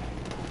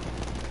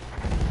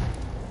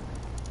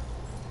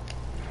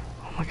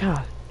 Oh my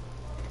god.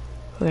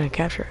 We're gonna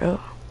capture,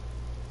 oh.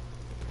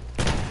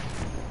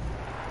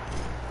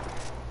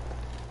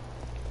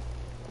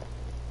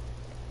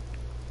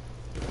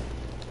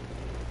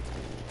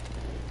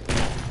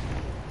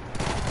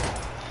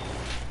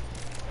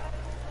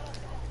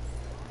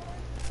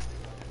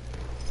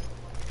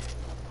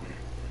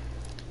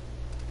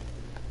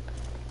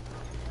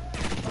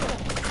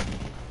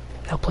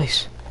 No,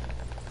 please.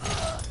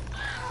 Oh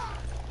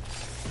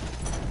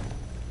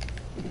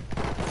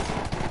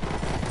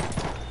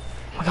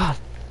my god.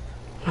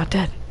 I'm not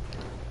dead.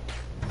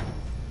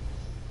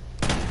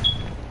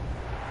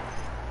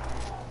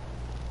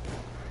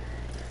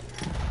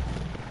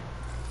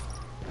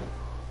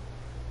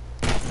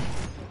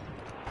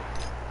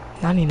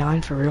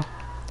 $99 for real.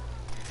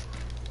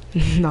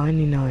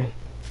 99.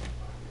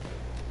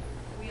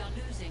 We are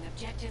losing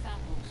objective apples.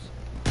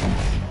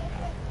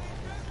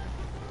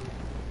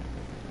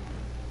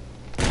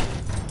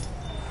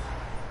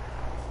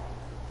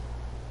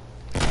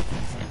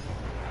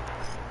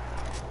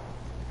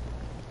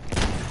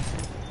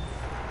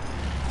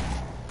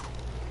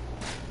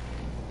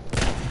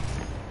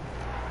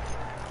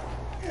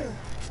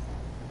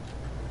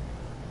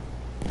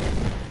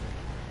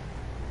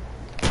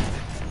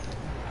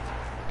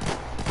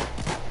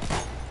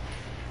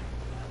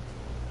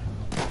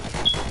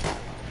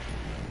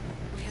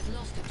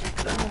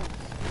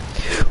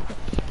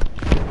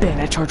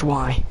 Bayonet charge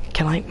Y.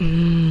 Can I?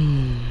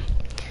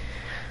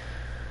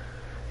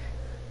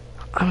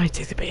 I might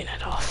take the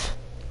bayonet off.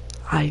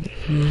 I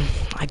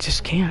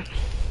just can't.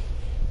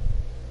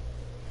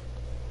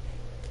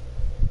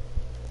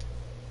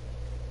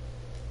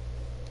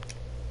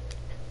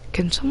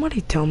 Can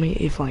somebody tell me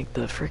if, like,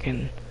 the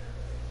freaking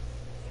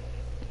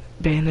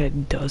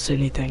bandit does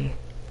anything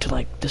to,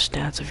 like, the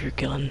stats of your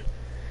gun?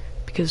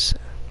 Because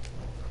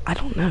I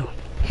don't know.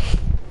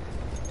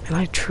 And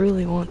I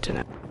truly want to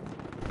know.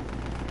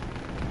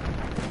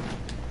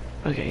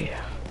 Okay,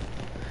 yeah.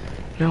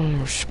 Now when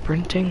we're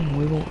sprinting,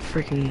 we won't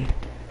freaking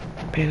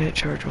bandit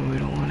charge when we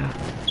don't wanna.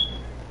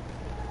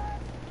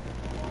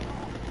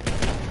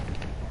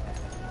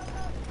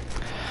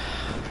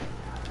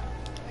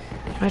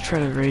 I try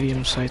the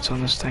radium sights on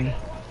this thing.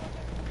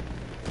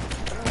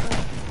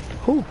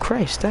 Oh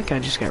Christ, that guy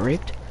just got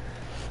raped.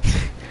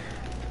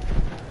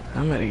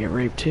 I'm about to get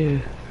raped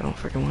too. If I don't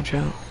freaking watch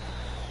out.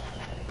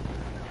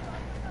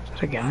 Is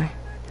that a guy?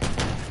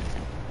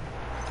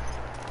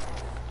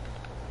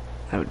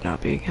 That would not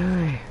be a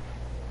guy.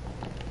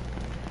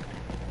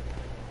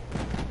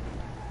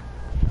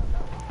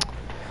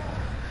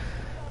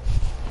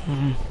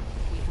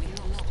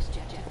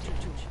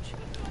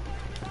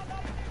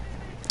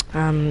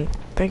 I'm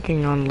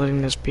thinking on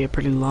letting this be a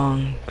pretty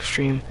long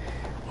stream,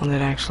 one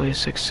that actually is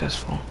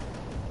successful.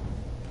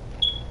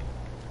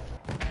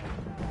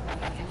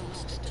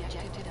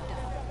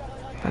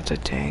 That's a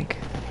tank.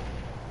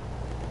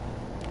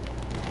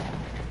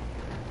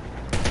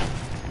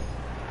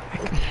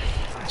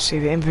 I see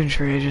the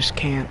infantry, I just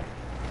can't.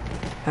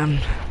 I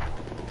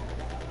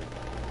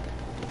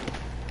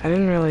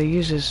didn't really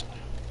use this.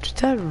 Did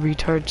that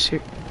retard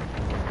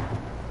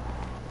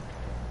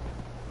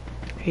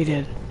He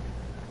did.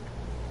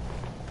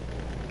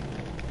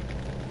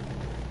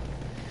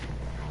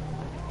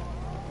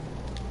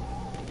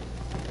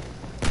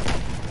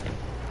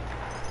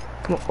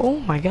 Come on. Oh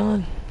my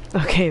god.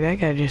 Okay, that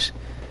guy just...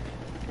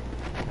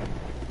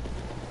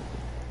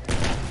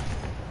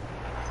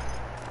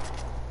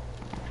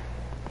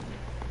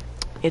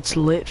 It's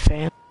lit,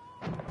 fam.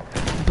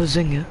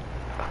 Bazinga.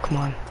 Oh, come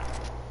on.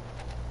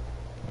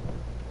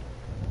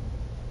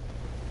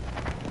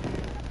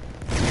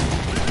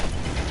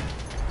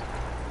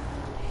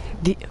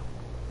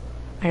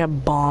 I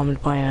got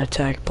bombed by an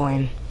attack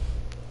plane.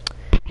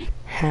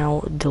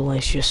 How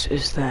delicious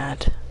is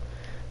that?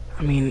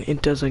 I mean,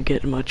 it doesn't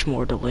get much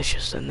more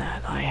delicious than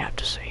that, I have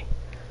to say.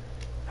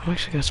 I'm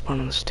actually gonna spawn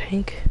on this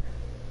tank.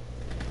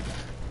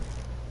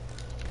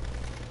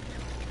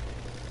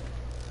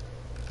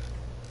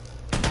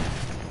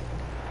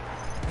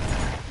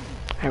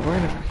 Alright, we're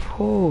gonna...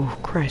 Oh,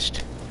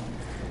 Christ.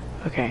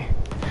 Okay.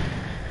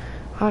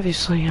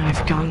 Obviously,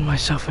 I've gotten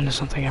myself into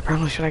something I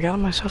probably should have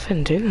gotten myself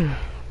into.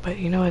 But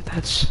you know what,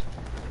 that's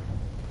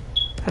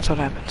what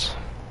happens.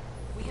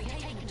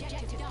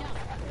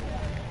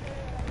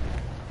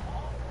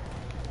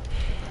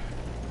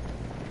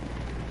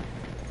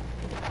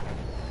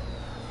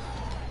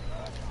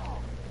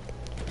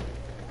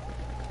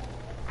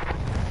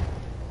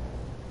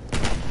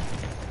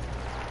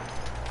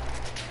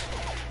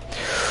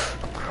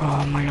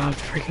 Oh my god,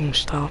 freaking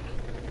stop.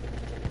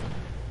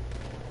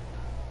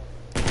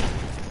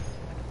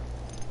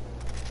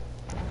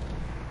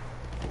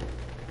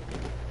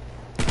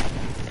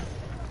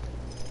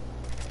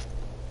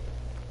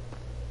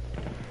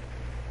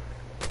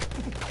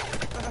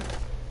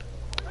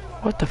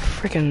 What the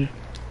freaking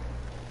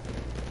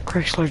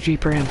Chrysler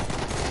Jeep Ram?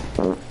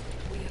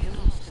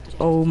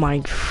 Oh my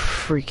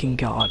freaking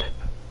god.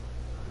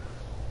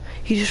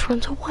 He just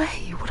runs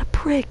away. What a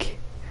prick.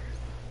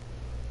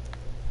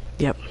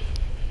 Yep.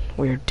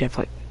 We're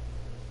definitely...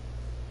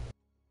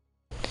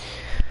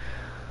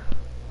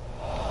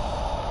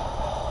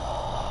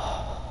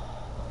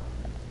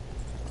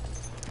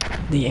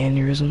 The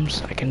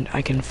aneurysms,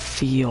 I can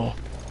feel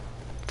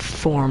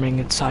forming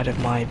inside of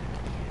my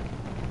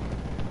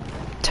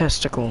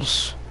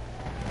testicles.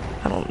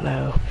 I don't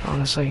know,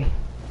 honestly.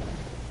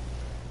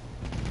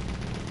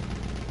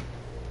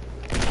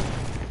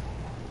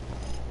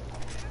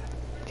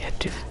 Yeah,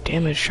 dude, the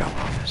damage shot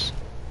on this.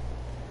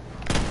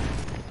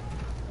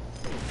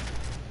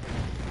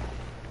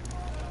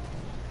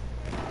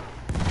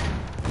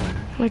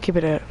 I'm gonna keep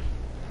it at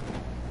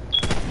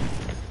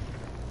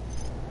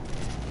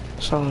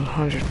solid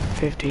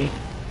 150.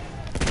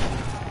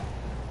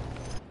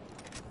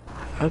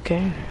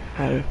 Okay,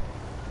 I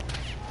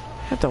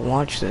have to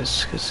watch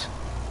this because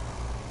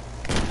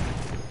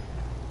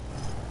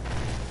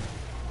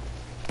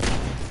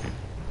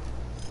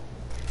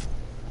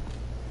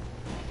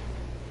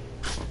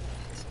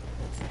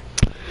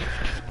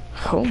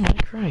oh my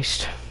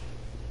Christ.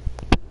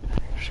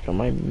 Just got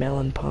my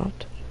melon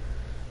popped.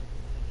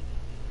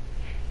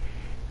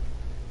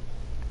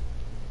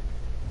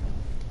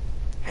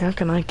 How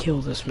can I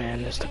kill this man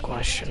is the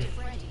question.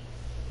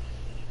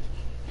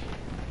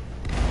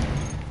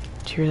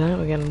 Did you hear that?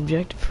 We got an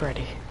objective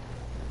Freddy.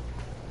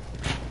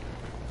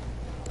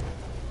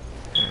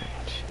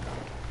 Alright.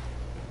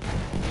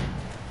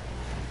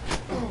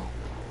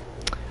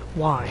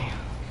 Why?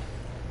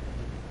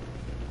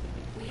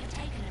 We have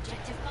taken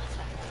objective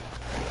butter.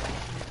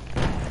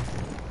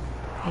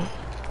 Oh.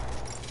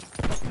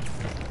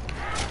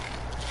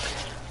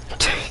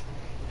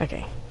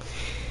 Okay.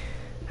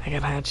 I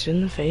got hatched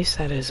in the face.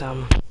 That is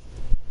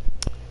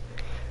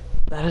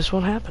that is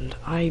what happened.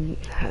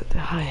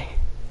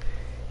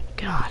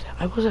 God,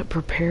 I wasn't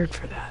prepared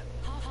for that.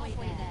 Halfway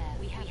there,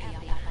 we have the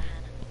upper hand.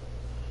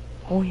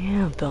 Oh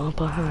yeah, the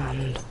upper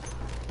hand.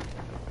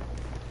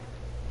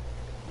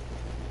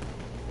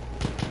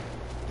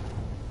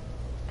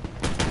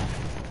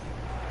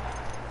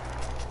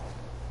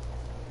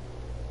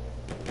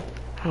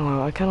 I don't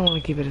know, I kinda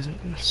wanna keep it as, I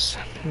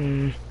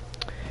don't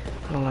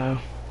know.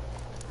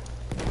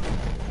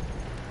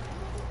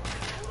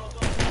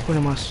 What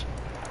is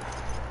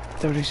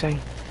that what he's saying?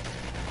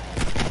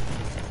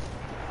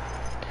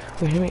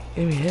 Wait, let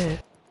me hit.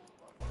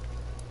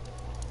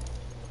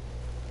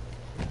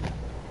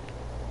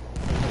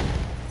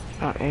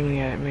 Not aiming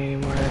at me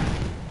anymore.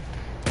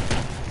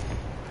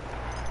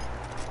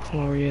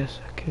 Hold on, where he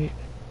is. Can you?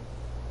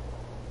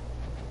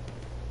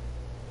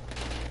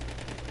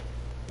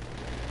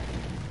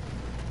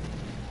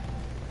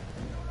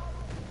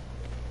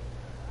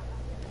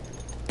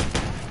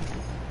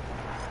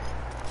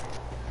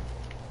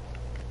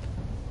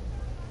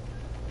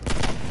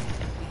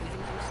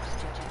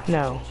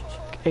 No.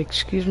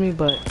 Excuse me,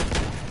 but...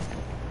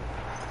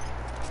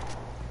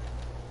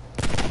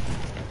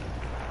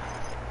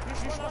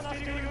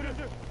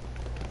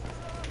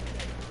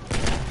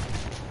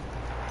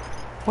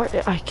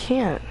 What? I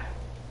can't.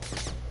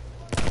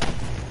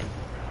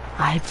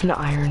 I have an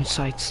iron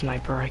sight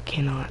sniper. I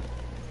cannot.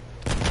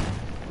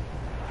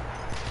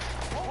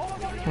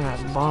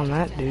 Cannot bomb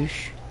that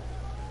douche.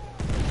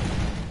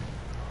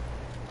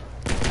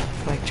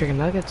 Like chicken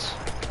nuggets.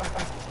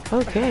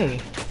 Okay.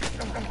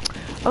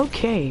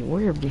 Okay,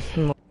 we're...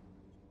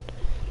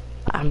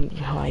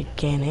 I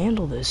can't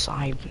handle this.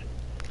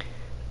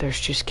 There's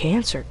just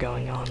cancer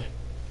going on.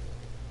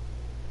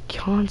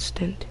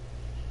 Constant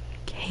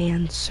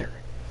cancer.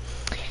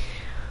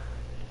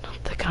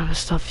 Not the kind of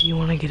stuff you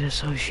want to get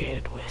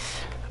associated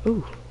with.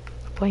 Ooh,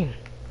 a plane.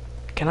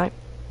 Can I?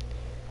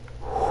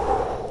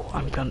 Ooh,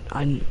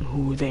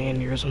 the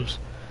aneurysms.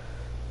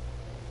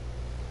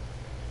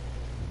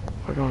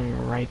 We're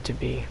going right to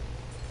B.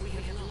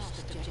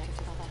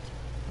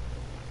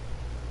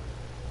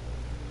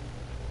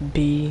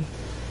 B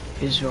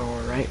is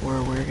right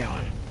where we're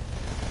going.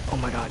 Oh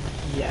my god,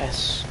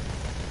 yes.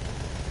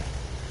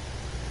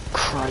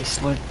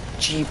 Chrysler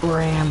Jeep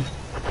Ram.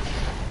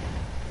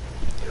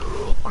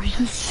 Are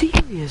you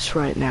serious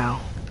right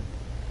now?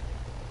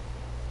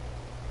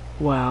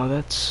 Wow,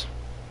 that's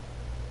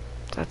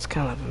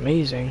kind of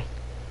amazing.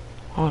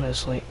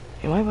 Honestly.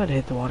 Am I about to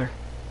hit the water?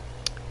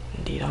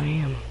 Indeed I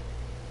am.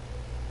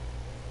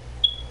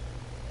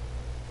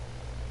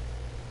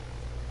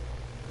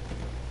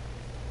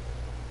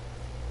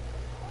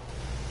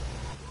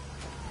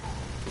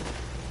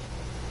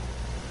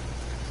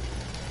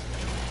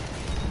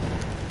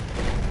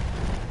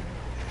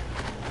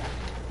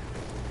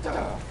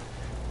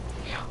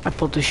 I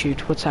pulled the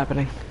chute. What's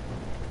happening?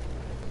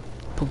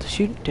 Pulled the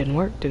chute. Didn't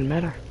work. Didn't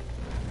matter.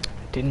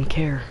 Didn't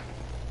care.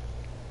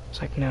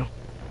 It's like, no.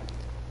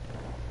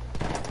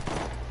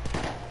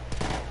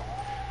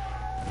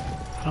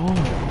 I don't want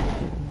to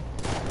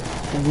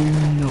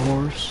wound the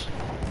horse.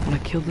 I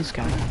want to kill this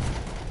guy.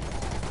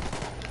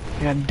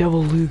 I got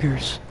double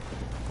Lugers.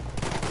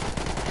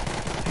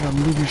 I got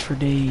Lugers for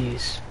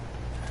days.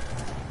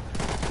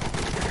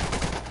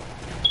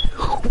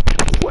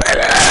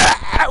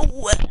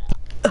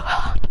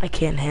 I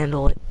can't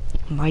handle it.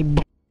 My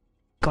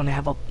gonna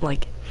have a,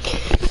 like...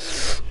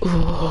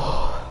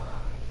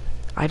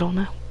 I don't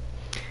know.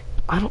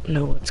 I don't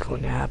know what's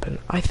going to happen.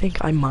 I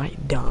think I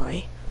might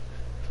die.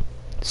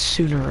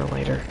 Sooner or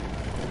later.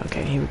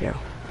 Okay, here we go.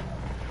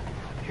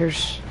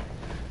 Here's...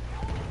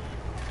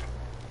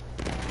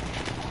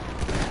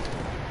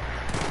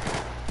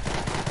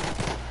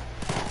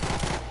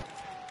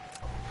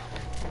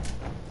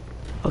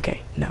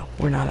 Okay, no,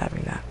 we're not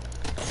having that.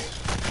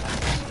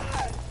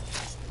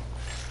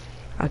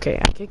 Okay,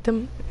 I kicked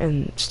him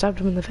and stabbed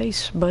him in the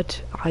face,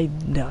 but I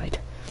died.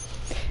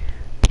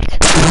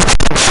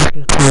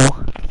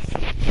 Cool.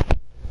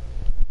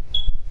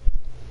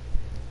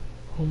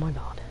 Oh my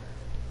god.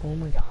 Oh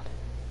my god.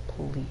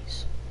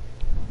 Please.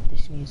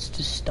 This needs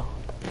to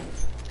stop.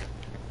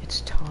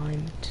 It's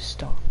time to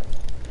stop.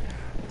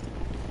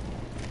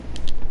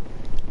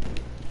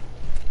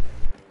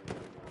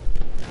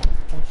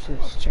 Watch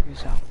this. Check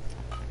this out.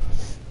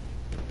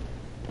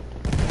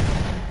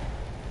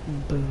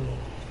 Boom.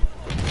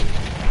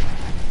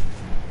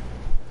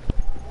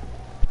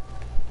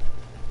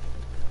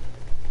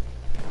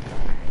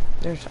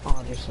 There's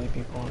obviously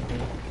people on me.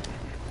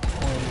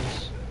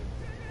 Please.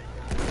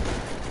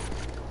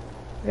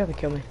 You gotta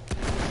kill me.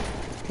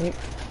 Can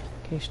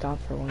you stop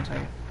for 1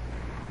 second?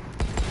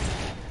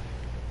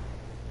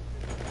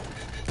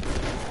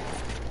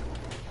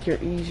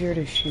 You're easier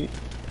to shoot.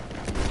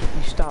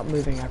 You stop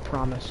moving, I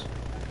promise.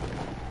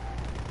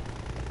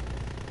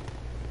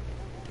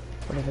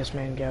 Where did this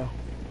man go?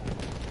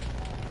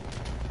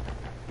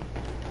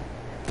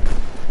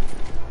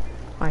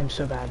 I am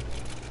so bad.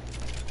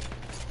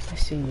 I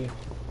see you.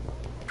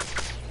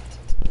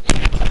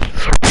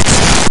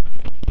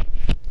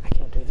 I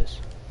can't do this.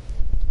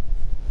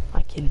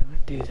 I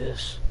cannot do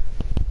this.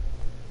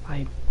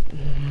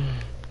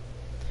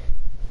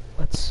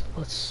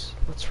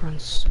 Let's run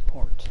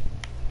support.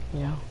 You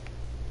know?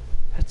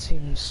 That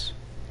seems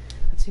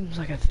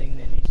like a thing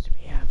that needs to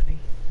be happening.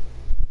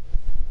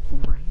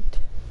 Right?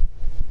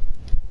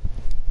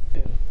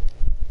 Boom.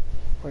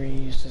 We're gonna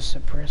use the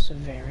suppressive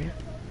variant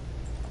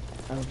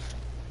of...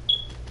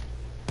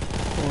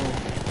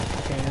 Whoa.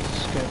 Okay, this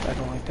is good. I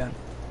don't like that.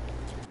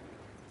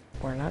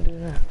 We're not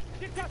doing that.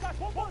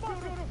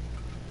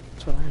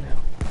 That's what I know.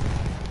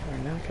 We're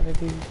not gonna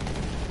do...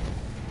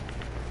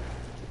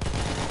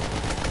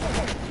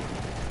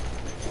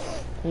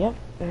 Yep,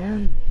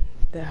 and...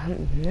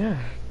 yeah.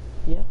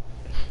 Yep.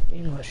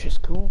 English is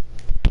cool.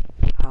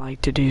 I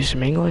like to do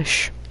some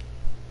English.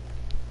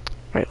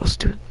 Right, let's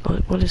do it.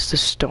 What is the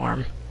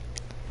storm?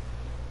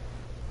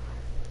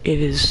 It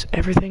is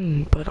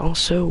everything but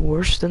also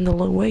worse than the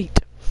low weight.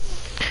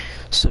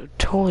 So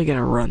totally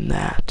gonna run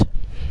that.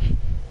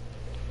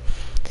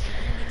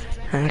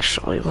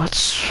 Actually,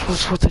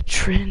 let's with the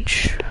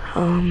trench.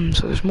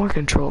 So there's more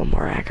control and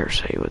more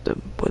accuracy with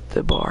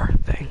the bar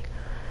thing.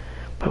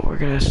 But we're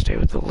gonna stay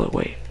with the low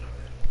weight.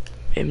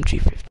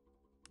 MG50.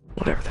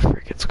 Whatever the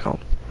frick it's called.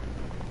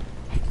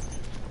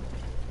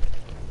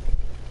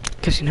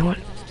 Cause you know what?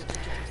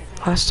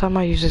 Last time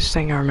I used this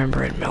thing I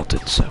remember it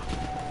melted, so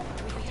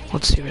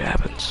let's see what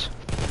happens.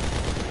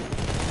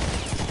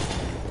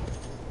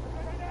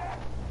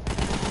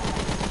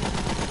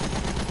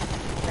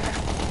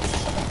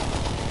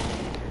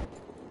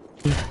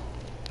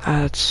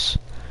 That's...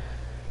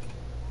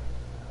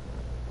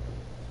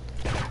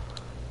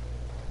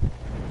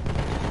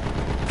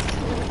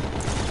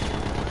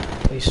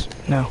 Please,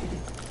 no.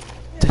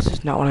 This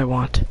is not what I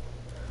want.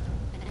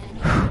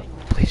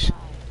 Please.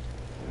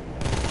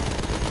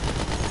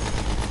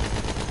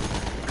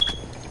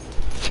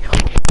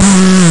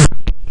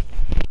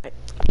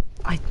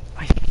 I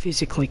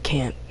physically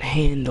can't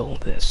handle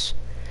this.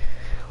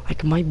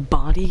 Like, my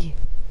body,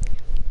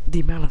 the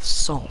amount of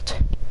salt,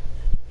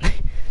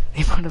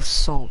 the amount of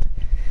salt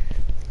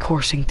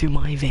coursing through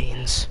my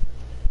veins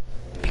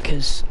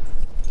because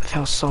of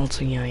how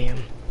salty I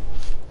am.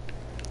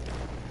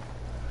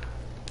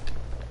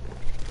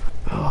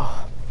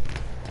 Oh.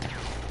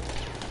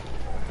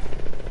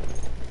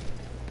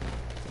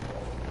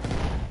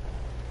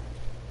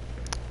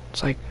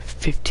 It's like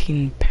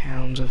 15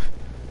 pounds of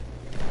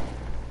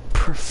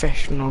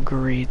professional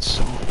grade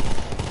salt.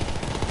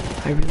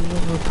 I really don't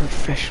know what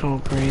professional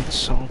grade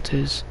salt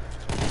is.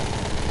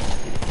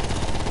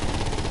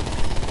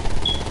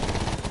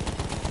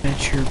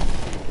 Bet your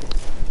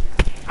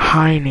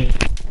hiney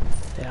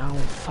that I will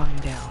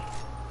find out.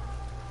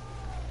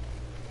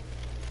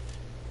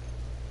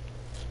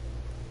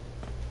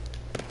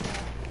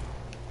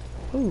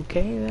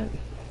 Okay, that's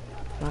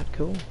not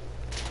cool.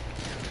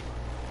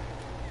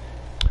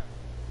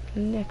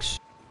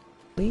 Next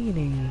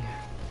leading.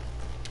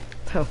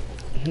 Oh,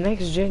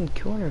 next gen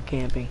corner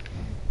camping.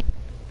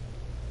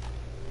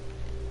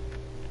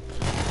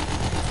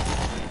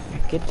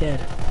 Get dead.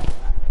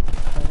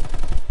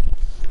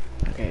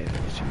 Okay,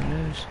 there's your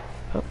nose.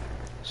 Oh,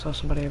 saw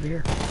somebody over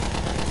here.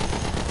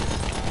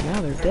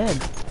 Now they're dead.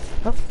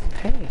 Oh,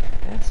 hey,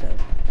 that's a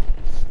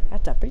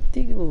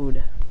pretty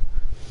good.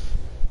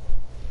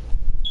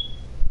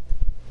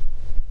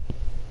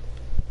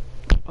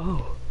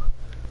 Oh,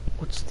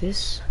 what's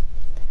this?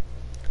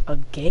 A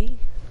gay?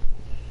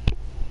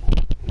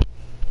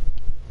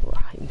 Well,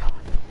 I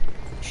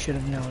should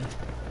have known.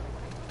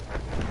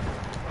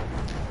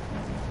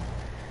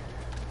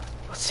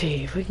 Let's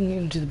see if we can get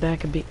into the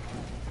back of B.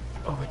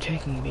 Oh, we're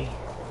taking B.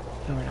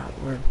 No, we're not.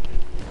 We're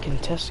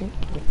contesting.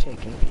 We're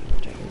taking B. We're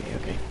taking B.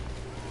 Okay.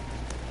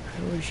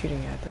 Who are we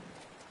shooting at?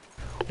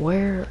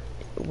 Where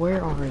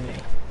are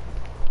they?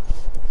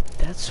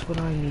 That's what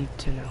I need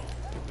to know.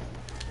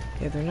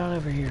 Yeah, they're not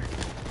over here.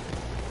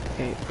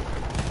 Okay.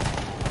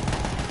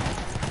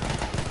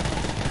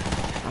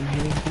 I'm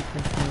hitting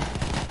people for...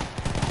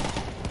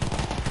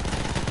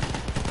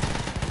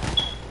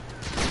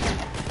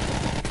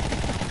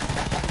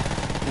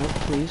 No,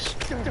 please.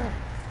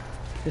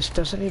 This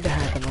doesn't need to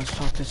happen. Let's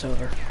talk this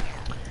over.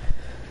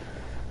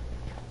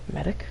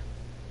 Medic?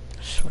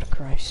 Sort of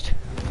Christ.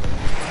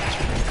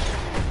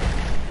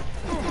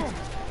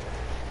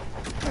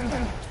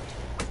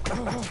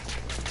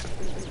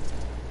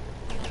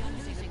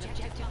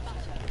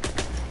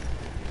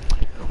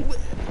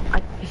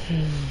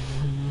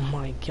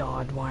 My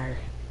God, why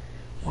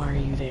are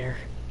you there?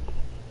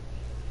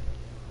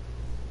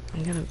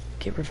 I'm gonna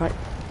get revived.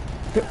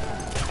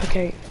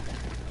 Okay.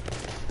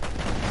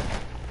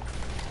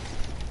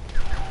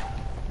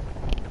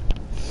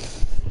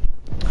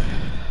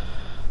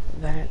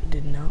 That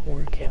did not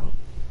work out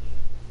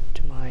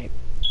to my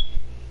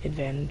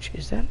advantage.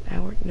 Is that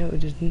our... No,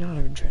 it is not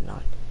our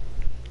dreadnought.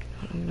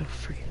 I'm gonna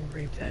freaking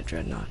rape that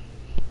dreadnought.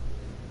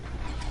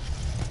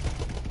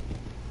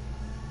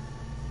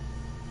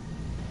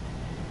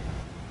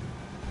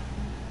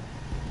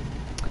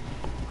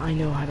 I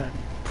know how to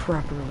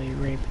properly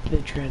rape the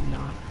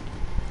dreadnought.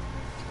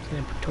 It's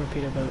gonna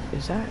torpedo boat.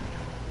 Is that...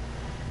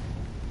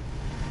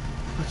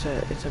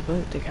 It's a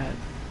boat that got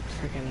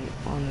freaking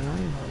on an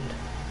island.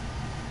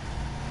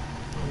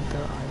 On the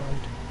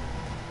island.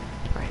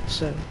 Alright,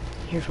 so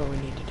here's what we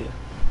need to do.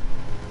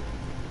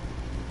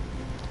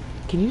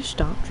 Can you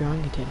stop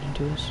drawing attention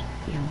to us,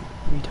 you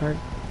retard?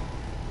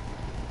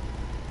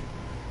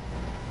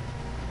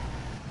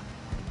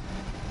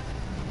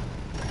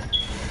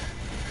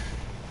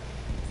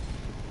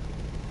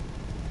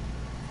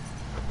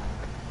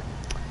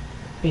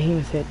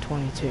 Behemoth hit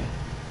 22.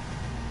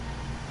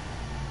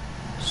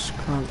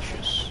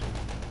 Scrumptious.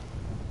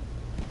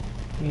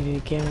 Need it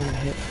again when it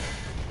hit.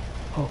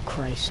 Oh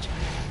Christ.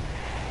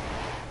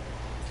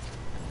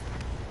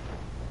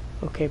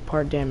 Okay,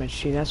 part damage.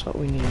 See, that's what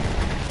we need.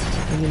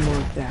 We need more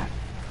of that.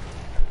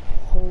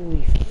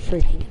 Holy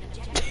freaking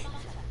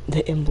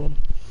the emblem.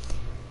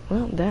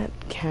 Well, that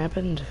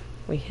happened.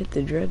 We hit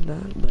the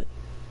dreadnought, but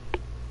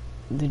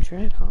the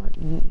dreadnought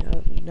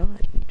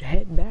not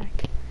head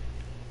back.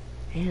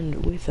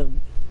 And with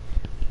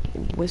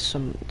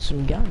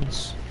some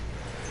guns.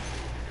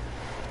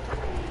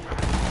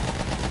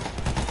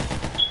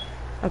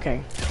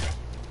 Okay.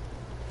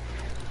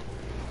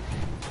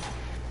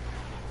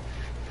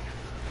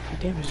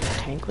 Damn, is there a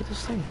tank with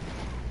this thing?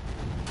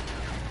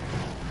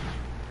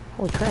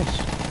 Holy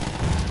Christ.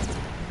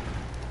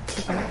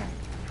 Okay.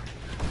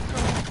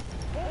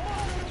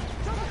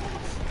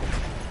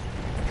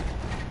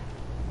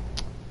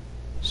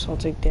 So I'll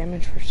take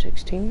damage for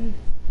 16.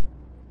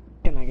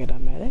 Can I get a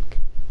medic?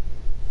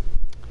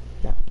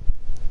 No.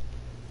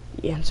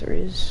 The answer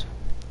is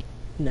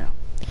no.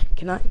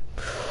 Can I?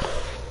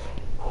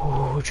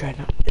 Oh,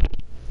 dreadnought.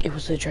 It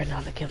was the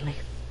dreadnought that killed me.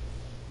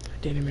 I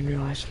didn't even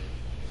realize.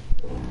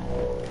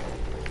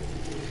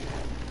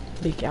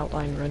 Big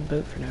outline red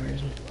boat for no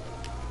reason.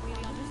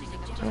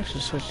 I'll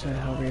actually switch to the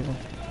Hell Regal.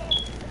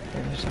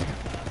 Wait a second.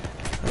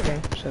 Okay,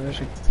 so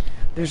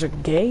there's a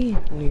gay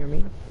near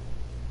me.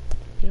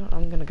 You know what,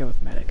 I'm gonna go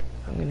with medic.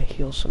 I'm gonna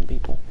heal some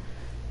people.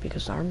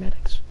 Because our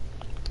medics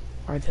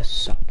are the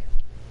suck.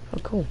 Oh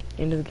cool,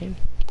 end of the game?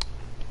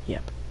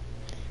 Yep.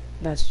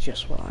 That's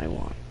just what I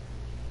want.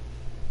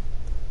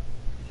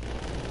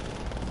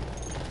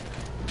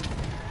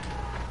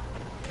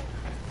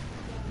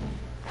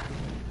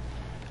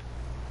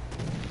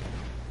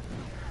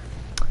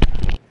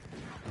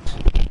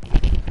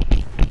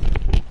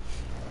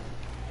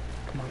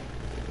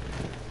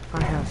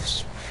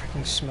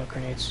 Smoke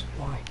grenades.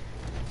 Why?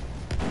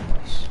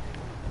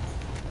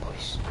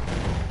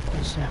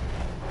 Please now.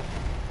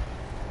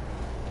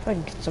 If I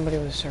could get somebody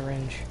with a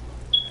syringe,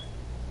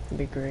 it'd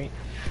be great.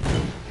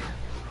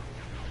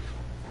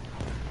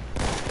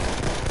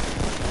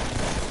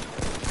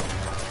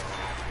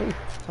 Ooh,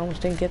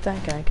 almost didn't get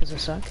that guy because I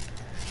suck.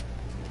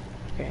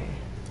 Okay.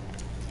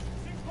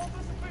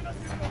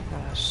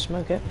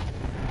 Smoke it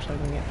so I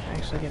can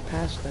actually get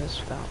past this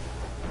without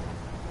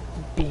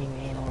being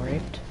anal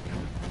raped.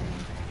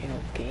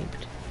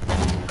 Gaped.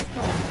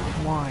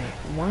 Why?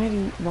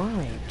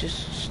 Why?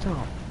 Just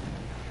stop.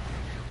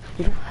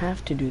 You don't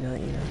have to do that,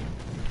 you know.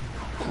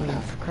 I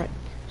mean, for Christ.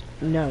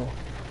 No.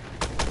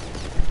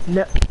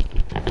 No.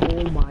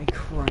 Oh my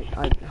Christ.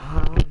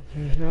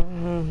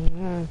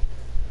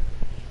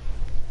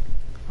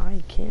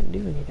 I can't do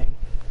anything.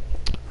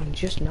 I'm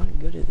just not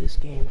good at this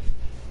game.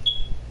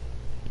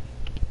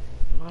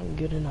 Not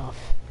good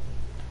enough.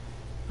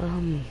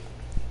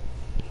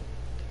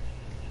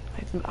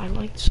 I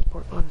like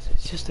support ones,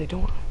 it's just they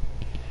don't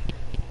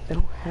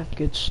have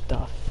good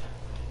stuff.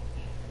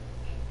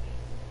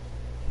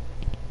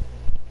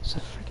 It's the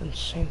freaking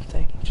same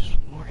thing, just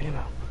with more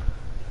ammo.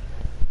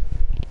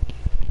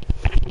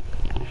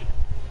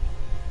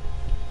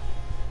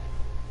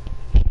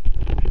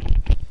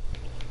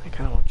 I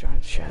kinda want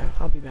Giant Shadow.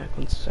 I'll be back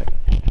in a second.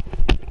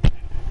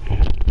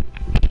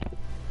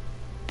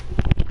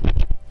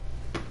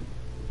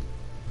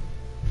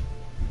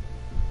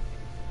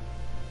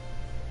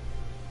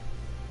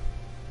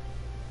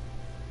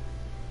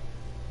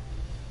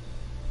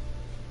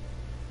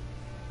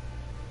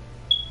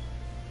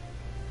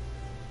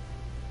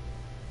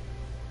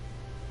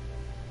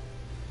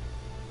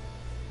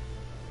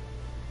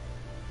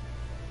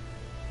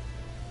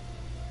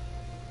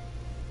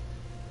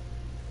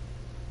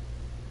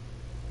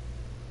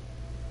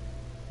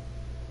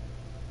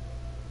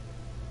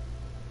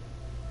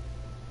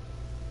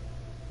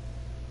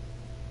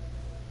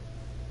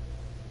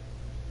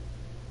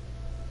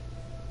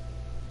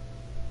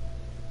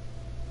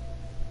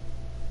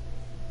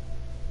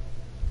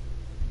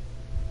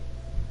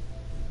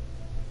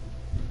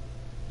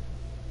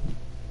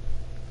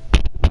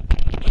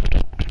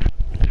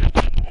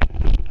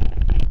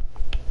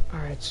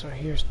 So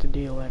here's the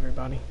deal,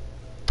 everybody.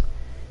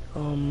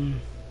 I'm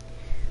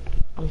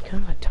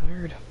kind of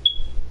tired.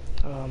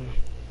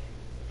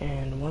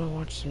 And want to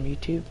watch some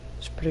YouTube.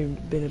 It's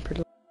been a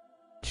pretty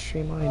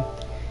streamline,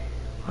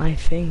 I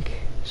think.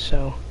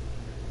 So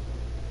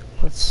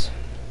let's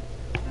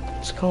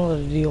call it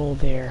a deal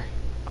there.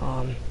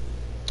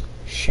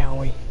 Shall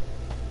we?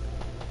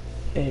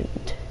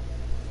 And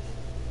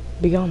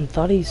be gone,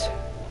 thotties.